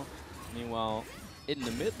 plates now. Meanwhile, in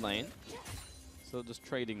the mid lane, still just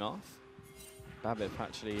trading off. BABIP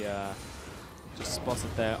actually just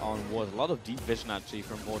spotted there on Ward. A lot of deep vision actually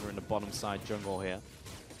from Order in the bottom side jungle here.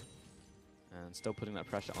 And still putting that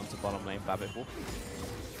pressure onto bottom lane. BABIP will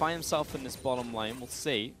find himself in this bottom lane. We'll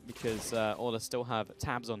see, because Order still have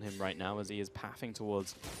tabs on him right now as he is pathing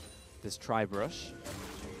towards this tribe rush.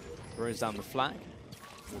 Throws down the flag.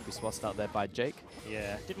 Will be spotted out there by Jake.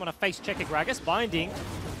 Yeah, didn't want to face check Agragas. Binding.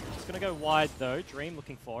 It's going to go wide though. Dream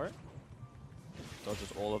looking for it.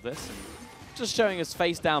 Dodges all of this and just showing his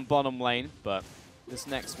face down bottom lane, but this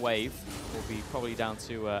next wave will be probably down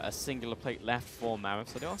to a singular plate left for Mammoth.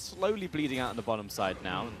 So they are slowly bleeding out on the bottom side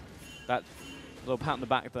now. And that little pat on the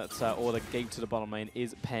back that Order gave to the bottom lane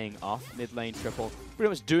is paying off. Mid lane Triple pretty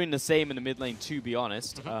much doing the same in the mid lane, to be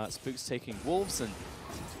honest. Spook's taking Wolves and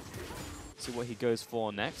see what he goes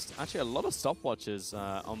for next. Actually, a lot of stopwatches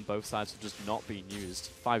on both sides have just not been used.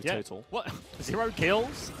 5 total. What? 0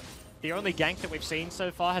 kills? The only gank that we've seen so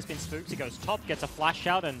far has been Spooks. He goes top, gets a flash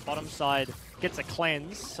out, and bottom side gets a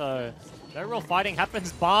cleanse. So no real fighting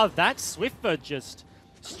happens, bar that. Swiftbird just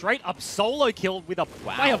straight up solo killed with a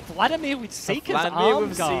Vladimir with Seeker's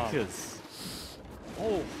arm guard.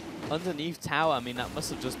 Oh, underneath tower. I mean, that must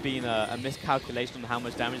have just been a miscalculation on how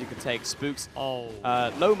much damage you could take. Spooks,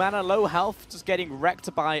 low mana, low health, just getting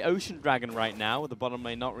wrecked by Ocean Dragon right now, with the bottom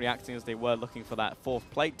lane not reacting as they were looking for that 4th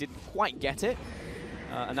plate. Didn't quite get it.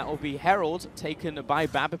 And that will be Herald taken by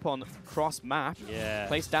BABIP on cross map,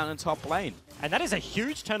 placed down in top lane. And that is a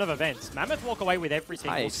huge turn of events. Mammoth walk away with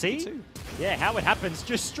everything. We'll see how it happens.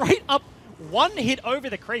 Just straight up 1 hit over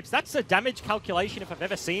the creeps. That's a damage calculation if I've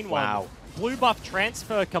ever seen one. Wow. Blue buff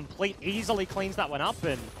transfer complete, easily cleans that one up.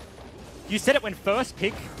 And you said it when first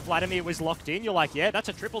pick Vladimir was locked in. You're like, yeah, that's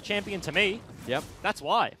a triple champion to me. Yep. That's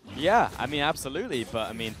why. Yeah, I mean, absolutely. But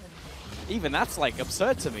I mean, even that's like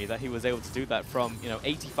absurd to me that he was able to do that from, you know,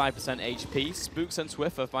 85% HP. Spooks and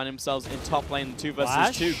Swiffer find themselves in top lane 2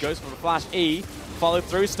 versus 2. Goes for the flash E. Followed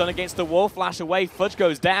through, stun against the wall, flash away. Fudge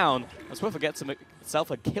goes down. And Swiffer gets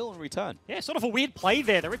himself a kill in return. Yeah, sort of a weird play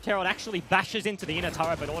there. The Rift Herald actually bashes into the inner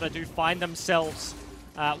turret, but Order do find themselves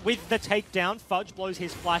with the takedown. Fudge blows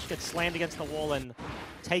his flash, gets slammed against the wall and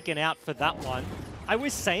taken out for that one. I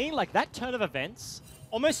was saying, like, that turn of events,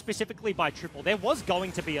 almost specifically by Triple, there was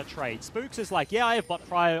going to be a trade. Spooks is like, yeah, I have bot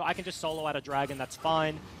prio, I can just solo out a dragon, that's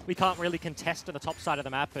fine. We can't really contest to the top side of the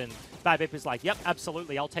map, and BABIP is like, yep,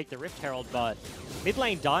 absolutely, I'll take the Rift Herald, but mid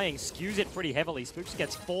lane dying skews it pretty heavily. Spooks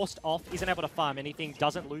gets forced off, isn't able to farm anything,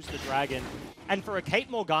 doesn't lose the dragon. And for a Kate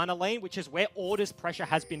Morgana lane, which is where Order's pressure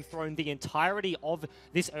has been thrown the entirety of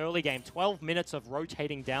this early game, 12 minutes of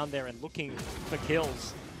rotating down there and looking for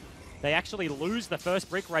kills, they actually lose the first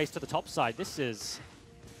brick race to the top side. That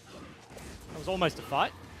was almost a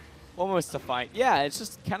fight. Almost a fight. Yeah, it's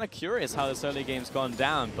just kind of curious how this early game's gone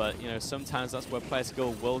down, but, you know, sometimes that's where player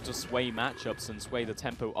skill will just sway matchups and sway the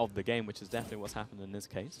tempo of the game, which is definitely what's happened in this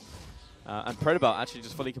case. And Protobelt actually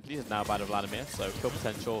just fully completed now by the Vladimir, so kill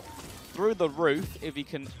potential through the roof. If he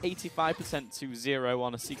can 85% to 0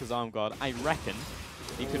 on a Seeker's Arm Guard, I reckon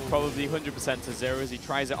he could probably 100% to 0 as he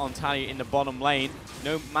tries it on Tally in the bottom lane.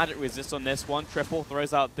 No magic resist on this one. Triple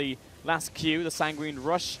throws out the last Q, the Sanguine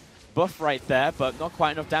Rush buff right there, but not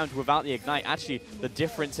quite enough damage without the ignite. Actually, the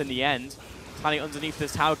difference in the end. Tally underneath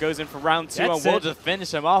this tower goes in for round 2, and we'll just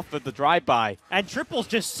finish him off with the drive-by. And Triple's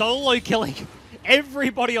just solo killing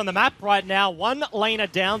everybody on the map right now. One laner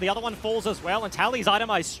down, the other one falls as well, and Tally's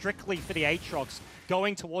itemized strictly for the Aatrox,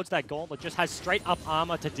 going towards that gauntlet. Just has straight up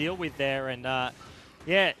armor to deal with there, and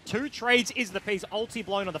Yeah, 2 trades is the piece. Ulti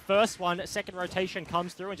blown on the first one. Second rotation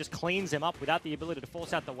comes through and just cleans him up without the ability to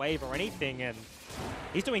force out the wave or anything. And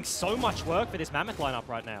he's doing so much work for this Mammoth lineup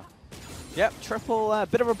right now. Yep, Triple,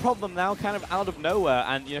 bit of a problem now, kind of out of nowhere,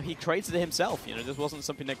 and he created it himself. This wasn't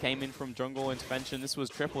something that came in from jungle intervention. This was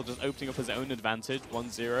Triple just opening up his own advantage,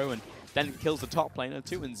 1-0, and then kills the top laner,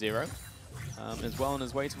 2-0, as well on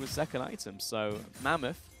his way to his second item. So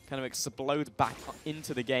Mammoth kind of explode back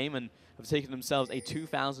into the game and have taken themselves a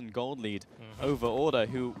 2,000 gold lead over Order,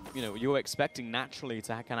 who you're expecting naturally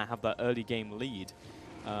to kind of have that early game lead,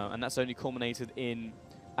 and that's only culminated in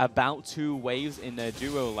about 2 waves in their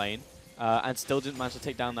duo lane. And still didn't manage to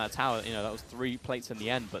take down that tower. That was 3 plates in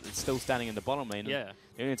the end, but it's still standing in the bottom lane. Yeah.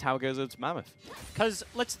 The only tower goes over to Mammoth. Because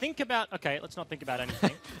let's think about... Okay, let's not think about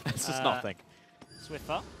anything. Let's just not think.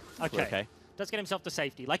 Swiffer. Okay. Does get himself to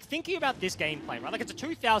safety. Like, thinking about this gameplay, right? Like, it's a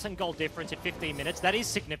 2,000 gold difference in 15 minutes. That is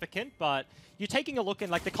significant, but you're taking a look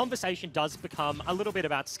and, like, the conversation does become a little bit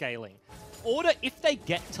about scaling. Order, if they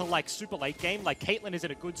get to, like, super late game, like, Caitlyn is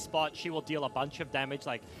in a good spot. She will deal a bunch of damage.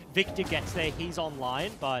 Like, Victor gets there. He's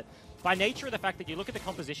online, but... by nature of the fact that you look at the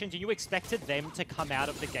compositions and you expected them to come out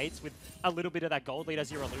of the gates with a little bit of that gold lead,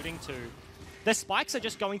 as you're alluding to, the spikes are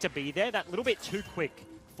just going to be there that little bit too quick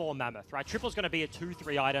for Mammoth, right? Triple's going to be at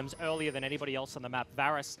 2-3 items earlier than anybody else on the map.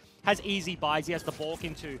 Varus has easy buys. He has the balk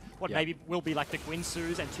into what maybe will be like the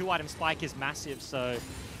Gwynsu's, and 2-item spike is massive. So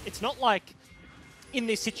it's not like in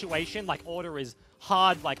this situation, like Order is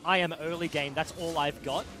hard, like I am early game, that's all I've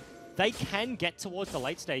got. They can get towards the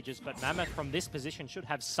late stages, but Mammoth from this position should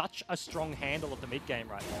have such a strong handle of the mid game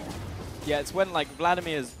right now. Yeah, it's when like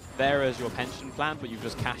Vladimir's there as your pension plan, but you've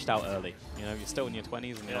just cashed out early. You're still in your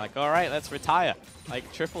 20s and you're like, all right, let's retire.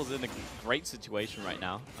 Like Triple's in a great situation right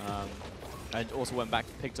now. And also went back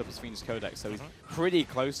and picked up his Phoenix Codex, so he's pretty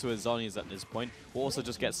close to his Zhonya's at this point. Will also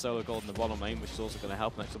just get solo gold in the bottom lane, which is also going to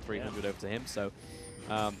help, an extra 300 over to him. So,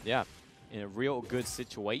 yeah. In a real good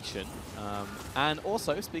situation. And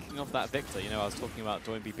also, speaking of that Victor, I was talking about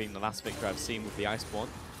Doinby being the last Victor I've seen with the Iceborne,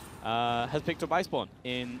 has picked up Iceborne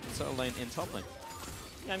in solo lane, in top lane.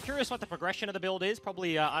 Yeah, I'm curious what the progression of the build is.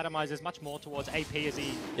 Probably itemizes much more towards AP as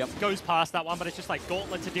he goes past that one, but it's just like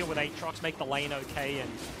Gauntlet to deal with Aatrox, make the lane okay, and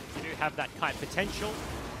you do have that kite potential.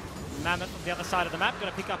 Mammoth on the other side of the map, going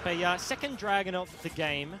to pick up a second dragon of the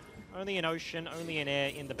game. Only an Ocean, only an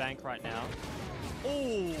Air in the bank right now.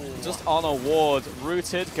 Ooh. Just on a ward,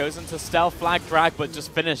 rooted, goes into stealth flag drag, but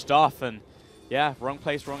just finished off. And yeah, wrong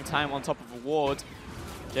place, wrong time on top of a ward.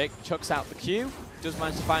 Jake chucks out the Q, just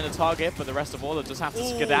managed to find a target, but the rest of Order just have to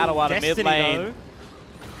skedaddle out of mid lane.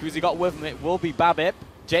 Who's he got with him? It will be Babip.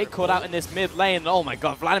 Jake caught out in this mid lane. Oh my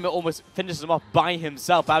god, Vladimir almost finishes him off by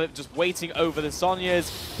himself. Babip just waiting over the Sonyas,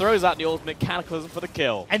 throws out the ultimate Cataclysm for the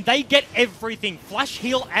kill. And they get everything. Flash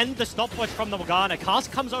heal and the stopwatch from the Morgana.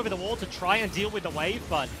 Cast comes over the wall to try and deal with the wave,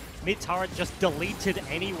 but mid turret just deleted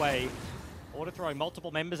anyway. Order throwing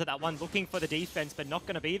multiple members at that one, looking for the defense, but not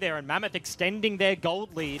going to be there. And Mammoth extending their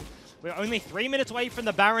gold lead. We're only 3 minutes away from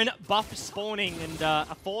the Baron buff spawning, and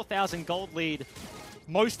a 4,000 gold lead.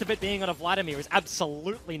 Most of it being on a Vladimir is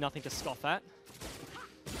absolutely nothing to scoff at.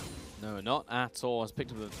 No, not at all. Has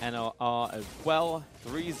picked up an NLR as well.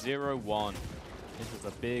 3-0-1. This is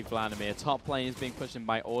a big Vladimir. Top lane is being pushed in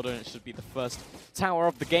by Order, and it should be the first tower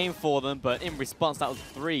of the game for them. But in response, that was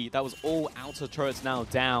 3. That was all outer turrets now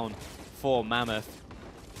down for Mammoth,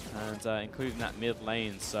 and including that mid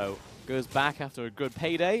lane. So goes back after a good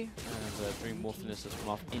payday, and Dream will finish this one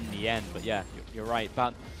off in the end. But yeah, you're right.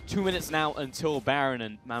 About 2 minutes now until Baron,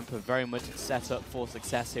 and Mammoth very much set up for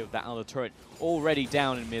success here with that outer turret already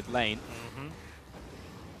down in mid lane.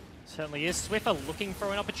 Certainly is. Swiffer looking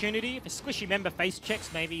for an opportunity. If a squishy member face checks,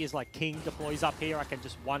 maybe he's like King deploys up here. I can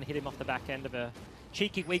just one hit him off the back end of a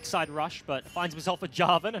cheeky weak side rush, but finds himself a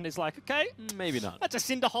Jarvan and is like, okay, maybe not. That's a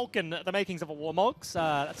Cinder Hulk and the makings of a Warmogs.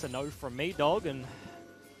 That's a no from me, dog. And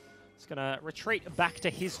it's going to retreat back to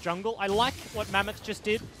his jungle. I like what Mammoth just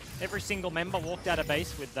did. Every single member walked out of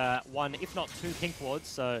base with 1, if not 2 pink wards.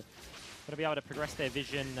 So going to be able to progress their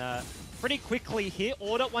vision pretty quickly here.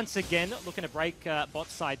 Order once again looking to break bot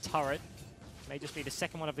side turret. May just be the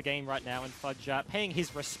second one of the game right now, and Fudge paying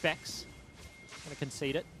his respects. Going to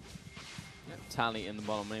concede it. Tally in the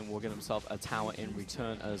bottom lane will get himself a tower in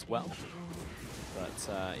return as well.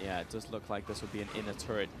 But yeah, it does look like this would be an inner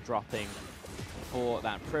turret dropping for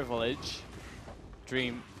that privilege.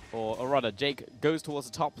 Dream, or rather Jake, goes towards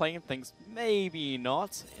the top lane, thinks maybe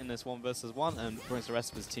not in this 1 versus 1, and brings the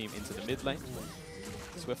rest of his team into the mid lane.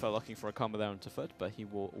 Swiffer looking for a combo there onto foot, but he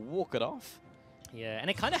will walk it off. Yeah, and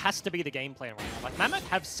it kind of has to be the game plan right now. Like, Mammoth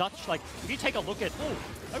have such, like, if you take a look at,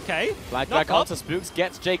 oh, okay. Black back onto Spooks,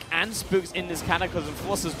 gets Jake and Spooks in this Cataclysm,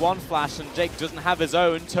 forces one flash, and Jake doesn't have his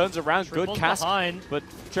own, turns around, Triple's good cast, behind. but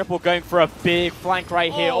Triple going for a big flank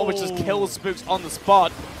right here, almost just kills Spooks on the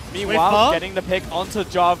spot. Meanwhile, Swiffer. getting the pick onto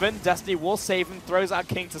Jarvan, Destiny will save him, throws out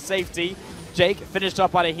King to safety. Jake finished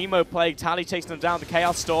up by the Hemo Plague, Tally chasing him down the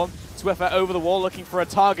Chaos Storm. Swiffer over the wall looking for a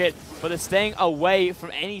target, but they're staying away from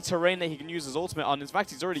any terrain that he can use his ultimate on. In fact,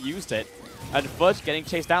 he's already used it. And Fudge getting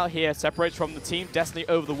chased out here, separates from the team. Destiny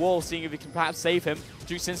over the wall, seeing if he can perhaps save him.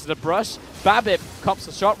 Juice into the brush. Babip cops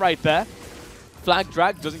a shot right there. Flag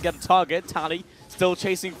drag, doesn't get a target. Tally still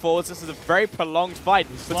chasing forwards. This is a very prolonged fight.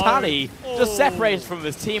 But Tally just separated from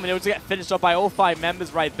his team and able to get finished up by all 5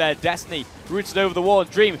 members right there. Destiny rooted over the wall.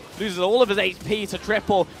 Dream loses all of his HP to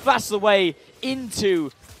Triple. Flashes away into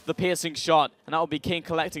the piercing shot, and that will be King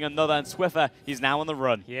collecting another, and Swiffer, he's now on the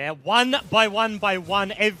run. Yeah, one by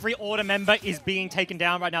one, every order member is being taken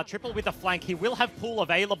down right now. Triple with the flank, he will have pool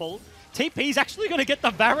available. TP's actually going to get the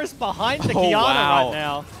Varus behind the Kiana right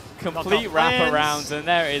now. Complete wraparounds, and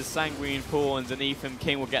there is Sanguine Pool underneath him.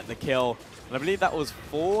 King will get the kill. And I believe that was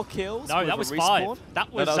 4 kills. No, that was 5.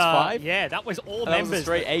 That was 5? Yeah, that was all and members. That was a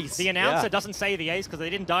straight ace. The announcer doesn't say the ace because they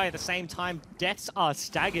didn't die at the same time. Deaths are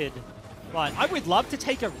staggered. But I would love to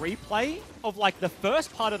take a replay of, like, the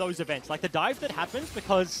first part of those events, like the dive that happens,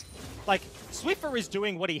 because, like, Swiffer is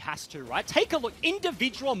doing what he has to, right? Take a look.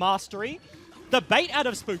 Individual mastery. The bait out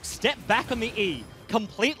of Spook, step back on the E,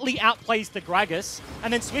 completely outplays the Gragas,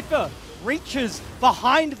 and then Swiffer reaches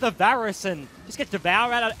behind the Varus and just gets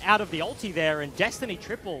devoured out of the ulti there, and Destiny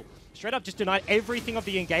Triple straight up just denied everything of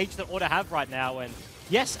the engage that Order have right now. And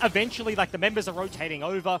yes, eventually, like, the members are rotating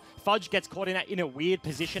over. Fudge gets caught in a weird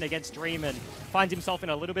position against Dream and finds himself in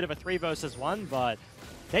a little bit of a 3 versus 1, but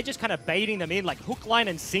they're just kind of baiting them in, like hook, line,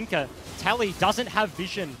 and sinker. Tally doesn't have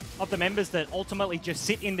vision of the members that ultimately just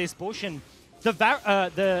sit in this bush, and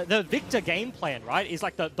the Victor game plan, right, is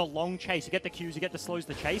like the long chase. You get the Qs, you get the slows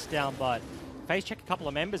the chase down, but phase check a couple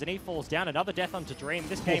of members and he falls down. Another death onto Dream.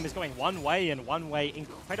 This game is going one way and one way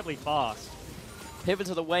incredibly fast.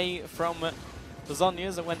 Pivoted away from the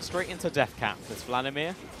Zhonya's and went straight into Death Cap. This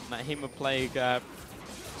Vladimir, that Hemo Plague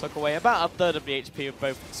took away about a third of the HP of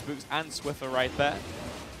both Spooks and Swiffer right there.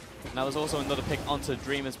 Now there's also another pick onto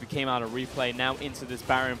Dream as we came out of replay, now into this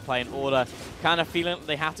Baron play in Order. Kind of feeling that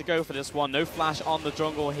they have to go for this one. No flash on the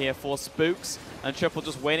jungle here for Spooks, and Triple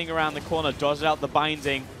just waiting around the corner, dodged out the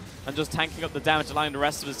binding, and just tanking up the damage, allowing the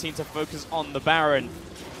rest of his team to focus on the Baron.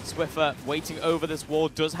 Swiffer waiting over this wall,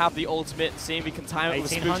 does have the ultimate, seeing if he can time it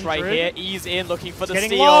with Spooks right here. Ease in, looking for the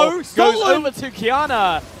steal. Goes over to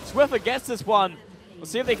Kiana. Swiffer gets this one. We'll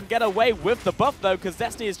see if they can get away with the buff though, because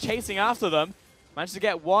Destiny is chasing after them. Managed to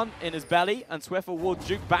get one in his belly, and Swiffer will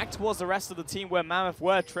juke back towards the rest of the team where Mammoth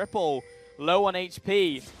were. Triple low on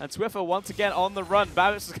HP, and Swiffer once again on the run.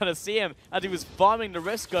 Babbitt's is going to see him as he was farming the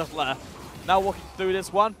Risk Scuttler. Now walking through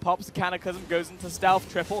this one, pops the Cataclysm, goes into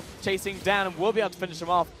stealth. Triple chasing down and will be able to finish him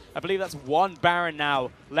off. I believe that's 1 Baron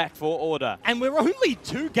now left for Order. And we're only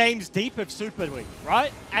 2 games deep of Super Week,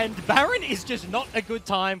 right? And Baron is just not a good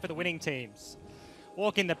time for the winning teams.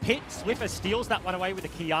 Walk in the pit, Swiffer steals that one away with the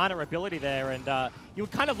Kiana ability there, and you're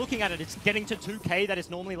kind of looking at it, it's getting to 2k, that is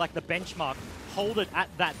normally like the benchmark. Hold it at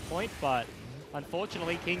that point, but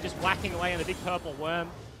unfortunately King just whacking away on the big purple worm.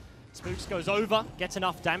 Spooks goes over, gets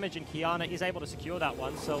enough damage, and Kiana is able to secure that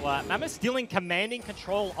one. So Mammoth still in commanding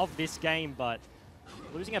control of this game, but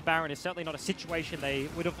losing a Baron is certainly not a situation they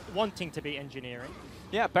would have wanting to be engineering.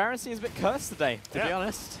 Yeah, Baron seems a bit cursed today, to be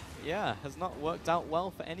honest. Yeah, has not worked out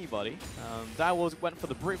well for anybody. Direwolves went for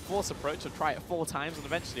the brute force approach to try it 4 times, and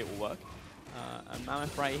eventually it will work. And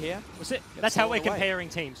Mammoth right here. That's how we're comparing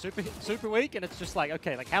teams. Super Week, and it's just like,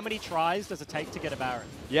 okay, like how many tries does it take to get a Baron?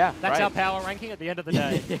 Yeah, that's our power ranking at the end of the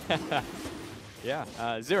day.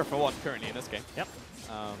 Yeah, 0 for 1 currently in this game. Yep.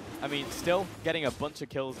 I mean, still getting a bunch of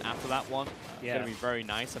kills after that one. It's going to be very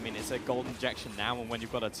nice. I mean, it's a gold injection now, and when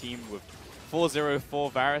you've got a team with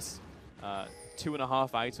 4-0-4 Varus,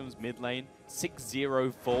 2.5 items mid lane,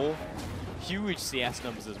 6-0-4. Huge CS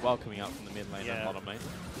numbers as well coming out from the mid lane and bottom lane.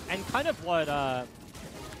 And kind of what I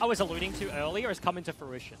was alluding to earlier has come into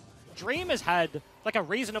fruition. Dream has had like a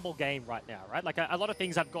reasonable game right now, right? Like a lot of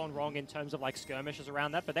things have gone wrong in terms of like skirmishes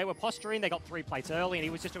around that, but they were posturing, they got 3 plates early, and he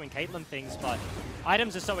was just doing Caitlyn things, but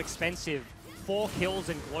items are so expensive. 4 kills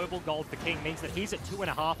and global gold for King means that he's at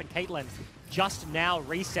 2.5, and Caitlyn just now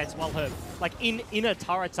resets while her like inner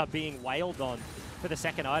turrets are being wailed on for the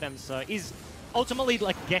second item. So is ultimately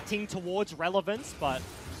like getting towards relevance, but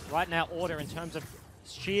right now Order in terms of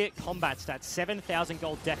sheer combat stats, 7,000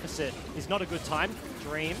 gold deficit is not a good time.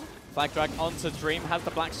 Dream Flag drag onto Dream, has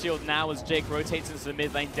the black shield now as Jake rotates into the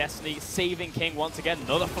mid lane. Destiny saving King once again.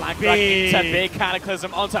 Another flag drag into big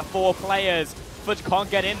Cataclysm onto 4 players. Fudge can't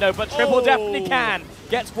get in though, but Triple definitely can.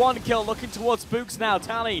 Gets 1 kill, looking towards Spooks now.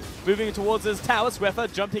 Tally moving towards his tower.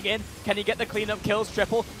 Swiffer jumping in. Can he get the cleanup kills?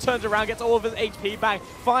 Triple turns around, gets all of his HP back.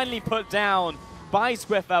 Finally put down by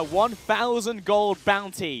Swiffer. 1,000 gold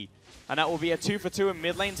bounty. And that will be a 2-for-2 in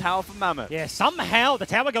mid lane tower for Mammoth. Yeah, somehow the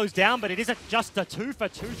tower goes down, but it isn't just a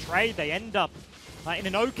 2-for-2 trade. They end up in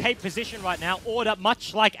an okay position right now. Order,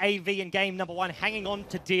 much like AV in game number 1, hanging on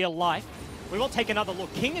to dear life. We will take another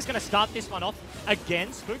look. King is going to start this one off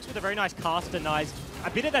again. Spooks with a very nice cast denies a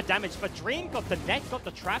bit of that damage, but Dream got the net, got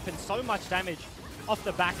the trap, and so much damage off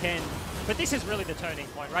the back end. But this is really the turning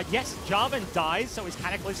point, right? Yes, Jarvan dies, so his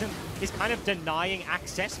Cataclysm is kind of denying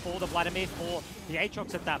access for the Vladimir for the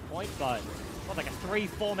Aatrox at that point, but well, like a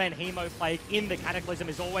 3-4-man Hemo Plague in the Cataclysm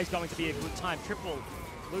is always going to be a good time. Triple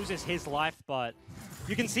loses his life, but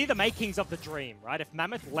you can see the makings of the Dream, right? If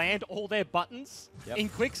Mammoth land all their buttons in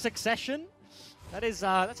quick succession, that's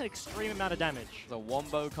an extreme amount of damage. The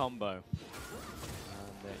wombo combo.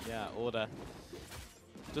 And yeah, Order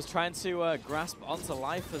just trying to grasp onto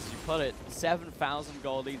life, as you put it. 7,000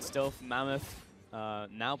 gold lead still for Mammoth.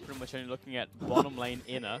 Now pretty much only looking at bottom lane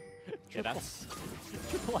inner. Yeah, that's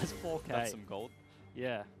Triple has 4K. That's some gold.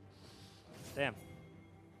 Yeah. Damn.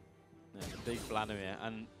 Yeah, big Vladimir.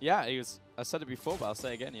 And yeah, I said it before, but I'll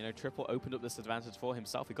say it again, you know, Triple opened up this advantage for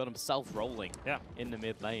himself. He got himself rolling in the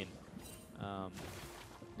mid lane.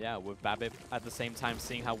 Yeah, with Babip at the same time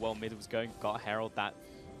seeing how well mid was going, got Herald that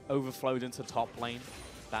overflowed into top lane.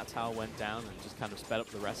 That tower went down and just kind of sped up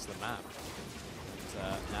the rest of the map.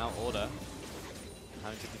 And, now Order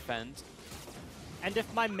having to defend. And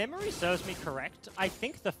if my memory serves me correct, I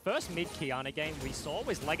think the first mid-Kiana game we saw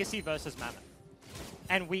was Legacy versus Mammoth.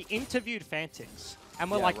 And we interviewed Fantix. And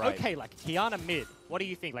we're like, okay, like, Kiana mid, what do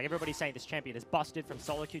you think? Like, everybody's saying this champion is busted from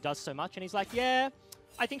solo queue, does so much. And he's like, yeah,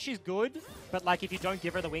 I think she's good. But, like, if you don't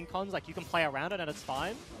give her the win cons, like, you can play around it and it's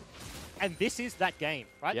fine. And this is that game,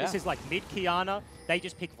 right? Yeah. This is like mid-Kiana. They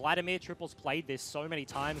just pick Vladimir. Triple's played this so many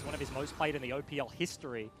times, one of his most played in the OPL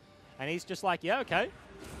history. And he's just like, yeah, okay.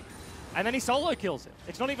 And then he solo kills it.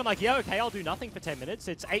 It's not even like, yeah, okay, I'll do nothing for 10 minutes.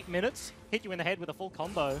 It's 8 minutes, hit you in the head with a full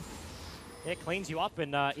combo. Yeah, it cleans you up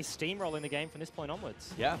and is steamrolling the game from this point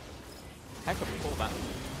onwards. Yeah. Heck of a pullback.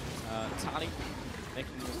 Tali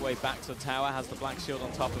making his way back to the tower, has the black shield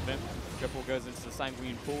on top of him. Triple goes into the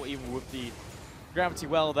sanguine pool, even with the gravity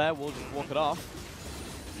well there, we'll just walk it off.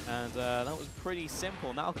 And that was pretty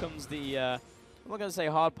simple. Now comes the, I'm not going to say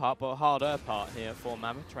hard part, but harder part here for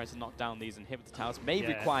Mammoth, trying to knock down these inhibitor towers. May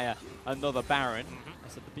require another Baron. I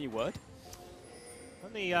said the B word.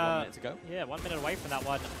 Only 1 minute to go. Yeah, 1 minute away from that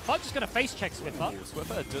one. Fudge is going to face check Swiffer.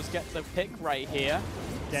 Swiffer does get the pick right here.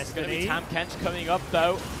 It's going to Destiny. be Tam Kench coming up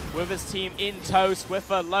though, with his team in tow.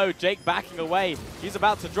 Swiffer low, Jake backing away. He's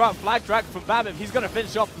about to drop. Flag drag from Babip. He's going to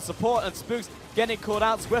finish off the support, and Spooks getting caught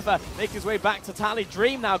out. Swiffer making his way back to Tally.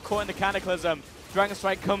 Dream now caught in the Cataclysm. Dragon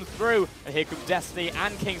Strike comes through, and here comes Destiny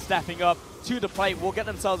and King stepping up to the plate. Will get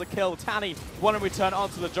themselves a kill. Tally want to return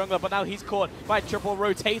onto the jungler, but now he's caught by Triple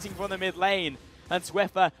rotating from the mid lane. And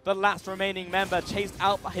Swiffer, the last remaining member, chased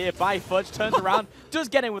out here by Fudge, turns around, does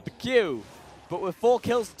get in with the Q. But with 4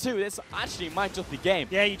 kills to 2, this actually might just be game.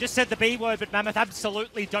 Yeah, you just said the B word, but Mammoth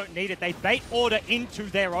absolutely don't need it. They bait Order into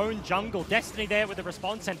their own jungle. Destiny there with the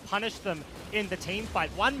response and punish them in the team fight.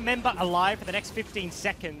 1 member alive for the next 15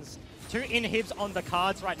 seconds. 2 inhibs on the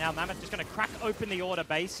cards right now. Mammoth just going to crack open the Order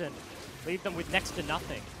base and leave them with next to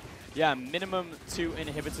nothing. Yeah, minimum 2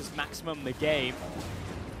 inhibitors, maximum the game.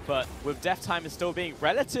 But with death time is still being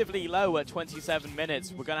relatively low at 27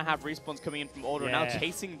 minutes, we're going to have respawns coming in from Order and now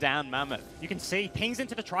chasing down Mammoth. You can see pings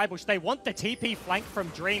into the tri-bush. They want the TP flank from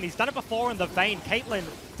Dream. He's done it before in the Vayne. Caitlyn,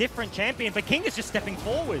 different champion, but King is just stepping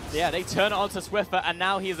forwards. Yeah, they turn it onto Swiffer, and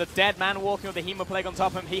now he is a dead man walking with the Hemo Plague on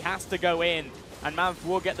top of him. He has to go in. And Mammoth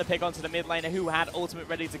will get the pick onto the mid laner who had ultimate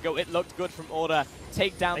ready to go. It looked good from Order.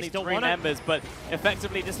 Take down these 3 members, but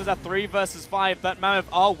effectively this was a 3 versus 5 that Mammoth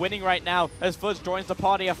are winning right now as Fudge joins the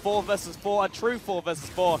party. A 4 versus 4, a true 4 versus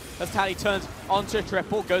 4 as Tally turns onto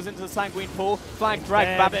Triple, goes into the Sanguine pool. Flag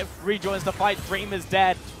drag, Babip rejoins the fight. Dream is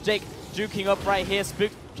dead. Jake juking up right here.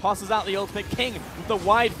 Spook tosses out the ultimate. King with the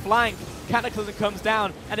wide flank. Cataclysm comes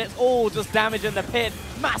down, and it's all just damage in the pit.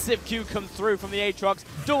 Massive Q comes through from the Aatrox.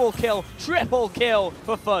 Dual kill, triple kill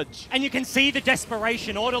for Fudge. And you can see the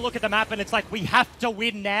desperation. Order look at the map, and it's like, we have to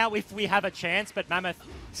win now if we have a chance. But Mammoth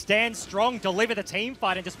stands strong, deliver the team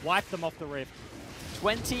fight, and just wipe them off the rift.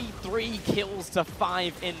 23 kills to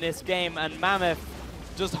 5 in this game, and Mammoth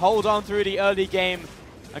just hold on through the early game.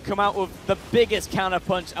 and come out with the biggest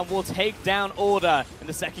counterpunch and will take down Order in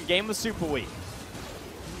the second game of Super Week.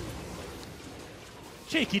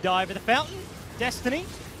 Cheeky dive at the fountain. Destiny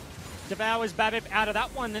devours BABIP out of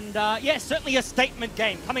that one. And yeah, certainly a statement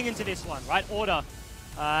game coming into this one, right? Order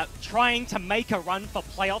trying to make a run for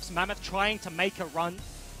playoffs. Mammoth trying to make a run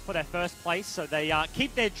for their first place. So they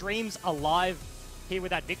keep their dreams alive here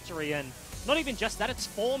with that victory. And not even just that, it's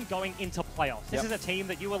form going into playoffs. This is a team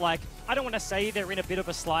that you were like, I don't want to say they're in a bit of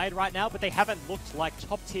a slide right now, but they haven't looked like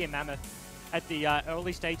top-tier Mammoth at the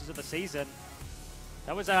early stages of the season.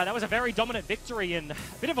 That was a very dominant victory and a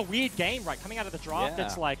bit of a weird game, right? Coming out of the draft,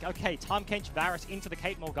 it's like, okay, Tahm Kench Varus into the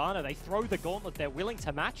Kate Morgana. They throw the gauntlet. They're willing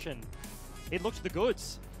to match, and it looked the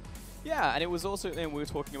goods. Yeah, and it was also, we were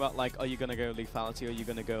talking about, like, are you going to go lethality? Are you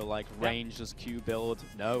going to go, like, range, just Q build?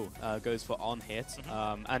 No, goes for on-hit,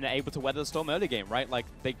 and able to weather the storm early game, right? Like,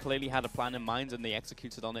 they clearly had a plan in mind, and they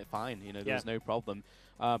executed on it fine. You know, there was no problem.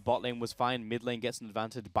 Bot lane was fine, mid lane gets an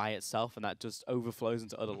advantage by itself, and that just overflows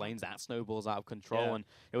into other lanes. That snowballs out of control, and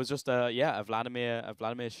it was just a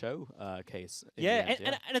Vladimir show case.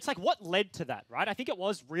 And it's like, what led to that, right? I think it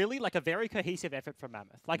was really like a very cohesive effort from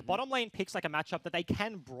Mammoth. Like bottom lane picks like a matchup that they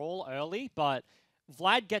can brawl early, but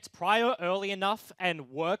Vlad gets prior early enough and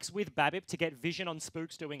works with BABIP to get vision on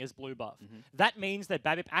Spooks doing his blue buff. That means that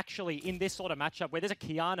BABIP actually, in this sort of matchup where there's a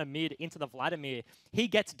Kiana mid into the Vladimir, he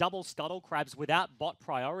gets double scuttle crabs without bot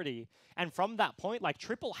priority. And from that point, like,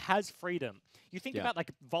 Triple has freedom. You think about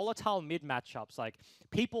like volatile mid matchups, like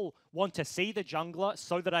people want to see the jungler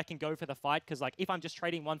so that I can go for the fight, because like if I'm just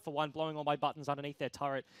trading 1-for-1, blowing all my buttons underneath their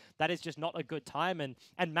turret, that is just not a good time.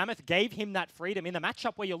 And Mammoth gave him that freedom in the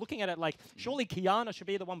matchup where you're looking at it like, surely Kiana should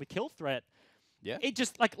be the one with kill threat. Yeah. It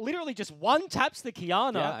just, like, literally just one taps the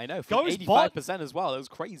Kiana. Yeah, I know. Goes 85% bot, as well. It was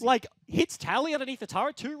crazy. like, hits Tally underneath the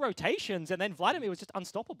turret, 2 rotations, and then Vladimir was just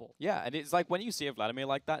unstoppable. Yeah, and it's like when you see a Vladimir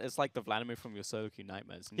like that, it's like the Vladimir from your solo queue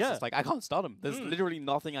nightmares. And it's just like, I can't start him. There's literally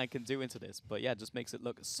nothing I can do into this. But yeah, it just makes it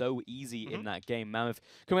look so easy in that game. Mammoth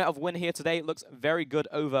coming out of win here today. It looks very good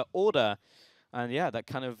over Order. And yeah, that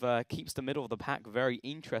kind of keeps the middle of the pack very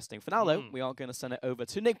interesting. For now, though, we are going to send it over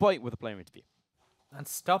to Nick Boy with a player interview.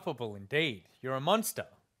 Unstoppable indeed. You're a monster.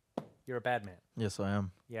 You're a bad man. Yes, I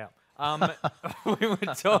am. Yeah. We were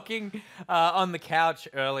talking on the couch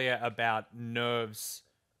earlier about nerves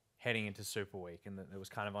heading into Super Week, and that it was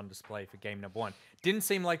kind of on display for game number 1. Didn't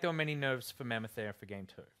seem like there were many nerves for Mammoth there for game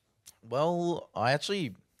 2. Well, I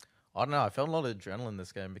don't know. I felt a lot of adrenaline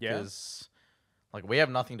this game because, like, we have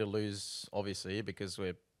nothing to lose, obviously, because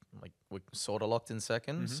we're sort of locked in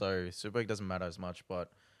second. So Super Week doesn't matter as much.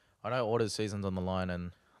 But I know Order's season's on the line,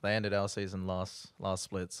 and they ended our season last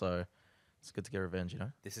split. So it's good to get revenge, you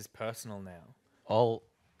know. This is personal now. Oh,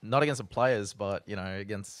 not against the players, but you know,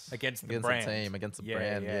 against the brand. the team, against the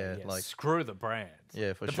brand. Yeah, like screw the brand.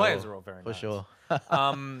 Yeah, for the sure. The players are all very nice. For sure.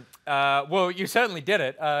 Well, you certainly did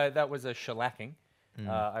it. That was a shellacking,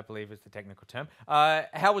 I believe is the technical term.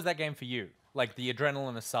 How was that game for you? Like, the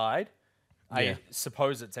adrenaline aside, I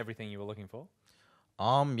suppose it's everything you were looking for.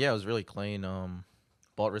 Yeah, it was really clean.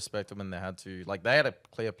 Bot respected when they had to. Like, they had a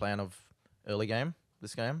clear plan of early game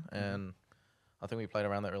this game, and I think we played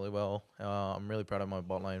around that really well. I'm really proud of my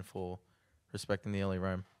bot lane for respecting the early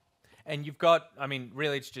roam. And you've got, I mean,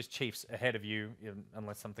 really it's just Chiefs ahead of you,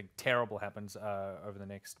 unless something terrible happens over the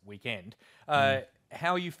next weekend. How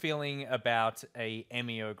are you feeling about a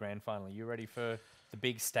MEO Grand Final? Are you ready for the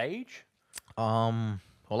big stage? Well,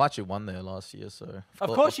 I actually won there last year, so... Of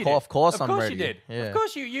course you did. Of course I'm ready. Of course you did. Yeah. Of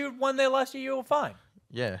course you won there last year, you were fine.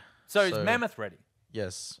 Yeah. So is Mammoth ready?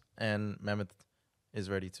 Yes, and Mammoth is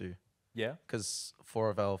ready too. Yeah? Because 4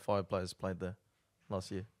 of our 5 players played there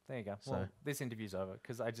last year. There you go. So. Well, this interview's over,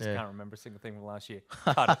 because I just can't remember a single thing from last year.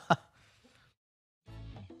 Cut it.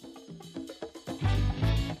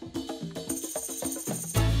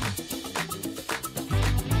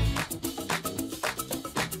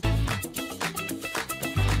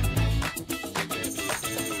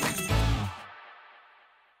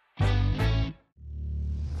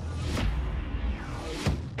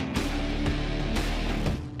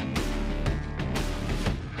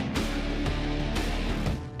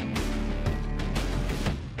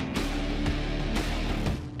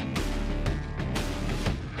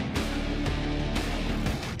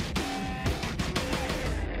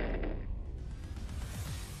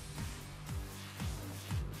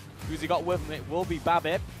 Who's he got with him? It will be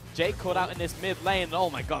BABIP. Jake caught out in this mid lane. Oh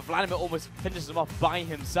my god, Vladimir almost finishes him off by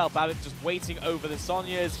himself. BABIP just waiting over the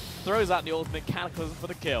Sonyas. Throws out the ultimate Cataclysm for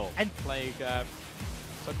the kill. And Plague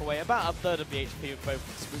took away about a third of the HP of both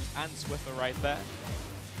Spooks and Swiffer right there.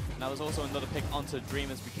 And that was also another pick onto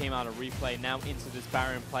Dream as we came out of replay, now into this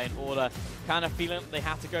Baron play in order. Kind of feeling they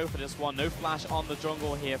have to go for this one. No flash on the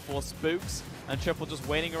jungle here for Spooks. And Triple just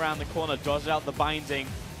waiting around the corner, dodged out the binding,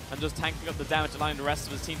 and just tanking up the damage, allowing the rest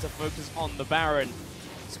of his team to focus on the Baron.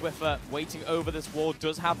 Swiffer waiting over this wall,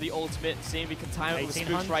 does have the ultimate, seeing if he can time it with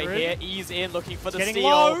Spooks right here. Ease in, looking for the steal.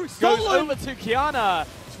 Low. Goes over to Kiana.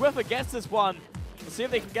 Swiffer gets this one. Let's see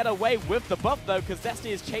if they can get away with the buff though, because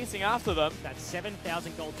Destiny is chasing after them. That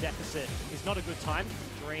 7,000 gold deficit is not a good time.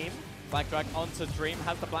 Dream. Black Drag onto Dream,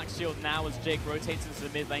 has the black shield now as Jake rotates into the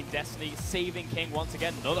mid lane. Destiny saving King once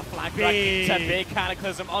again. Another Flag Drag into Big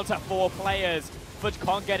Cataclysm onto 4 players. Fudge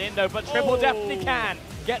can't get in though, but Triple definitely can.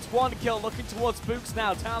 Gets 1 kill, looking towards Spooks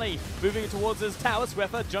now. Tally moving towards his tower.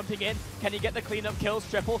 Swiffer jumping in. Can he get the cleanup kills?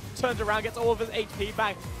 Triple turns around, gets all of his HP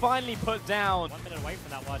back. Finally put down. 1 minute away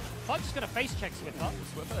from that one. Fudge is going to face check Swiffer.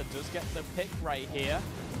 Swiffer does get the pick right here.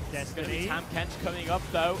 It's going to be Destiny. Tam Kench coming up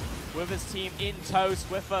though, with his team in tow.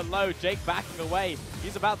 Swiffer low, Jake backing away.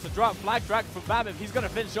 He's about to drop. Flag Drag from Mammoth. He's going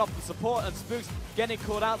to finish off the support, and Spooks getting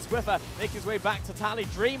called out. Swiffer making his way back to Tally.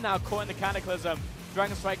 Dream now caught in the Cataclysm.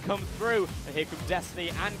 Dragon Strike comes through, and here comes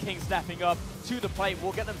Destiny and King stepping up to the plate.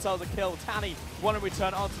 Will get themselves a kill. Tally want to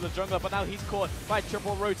return onto the jungler, but now he's caught by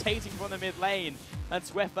Triple rotating from the mid lane. And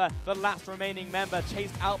Swiffer, the last remaining member,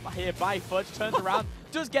 chased out here by Fudge, turns around,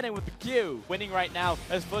 does get in with the Q. Winning right now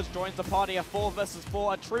as Fudge joins the party, a 4 versus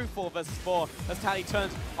 4, a true 4 versus 4. As Tally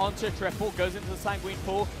turns onto Triple, goes into the Sanguine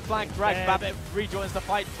pool. Flank drag, Babbitt rejoins the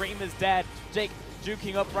fight. Dream is dead. Jake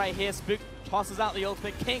juking up right here. Spook tosses out the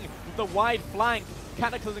ultimate. King with the wide flank.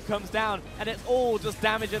 Cataclysm comes down, and it's all just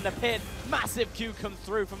damage in the pit. Massive Q comes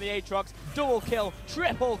through from the Aatrox. Dual kill,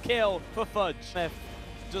 triple kill for Fudge.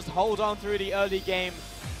 Just hold on through the early game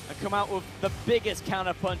and come out with the biggest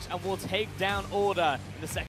counter punch, and will take down Order in the second.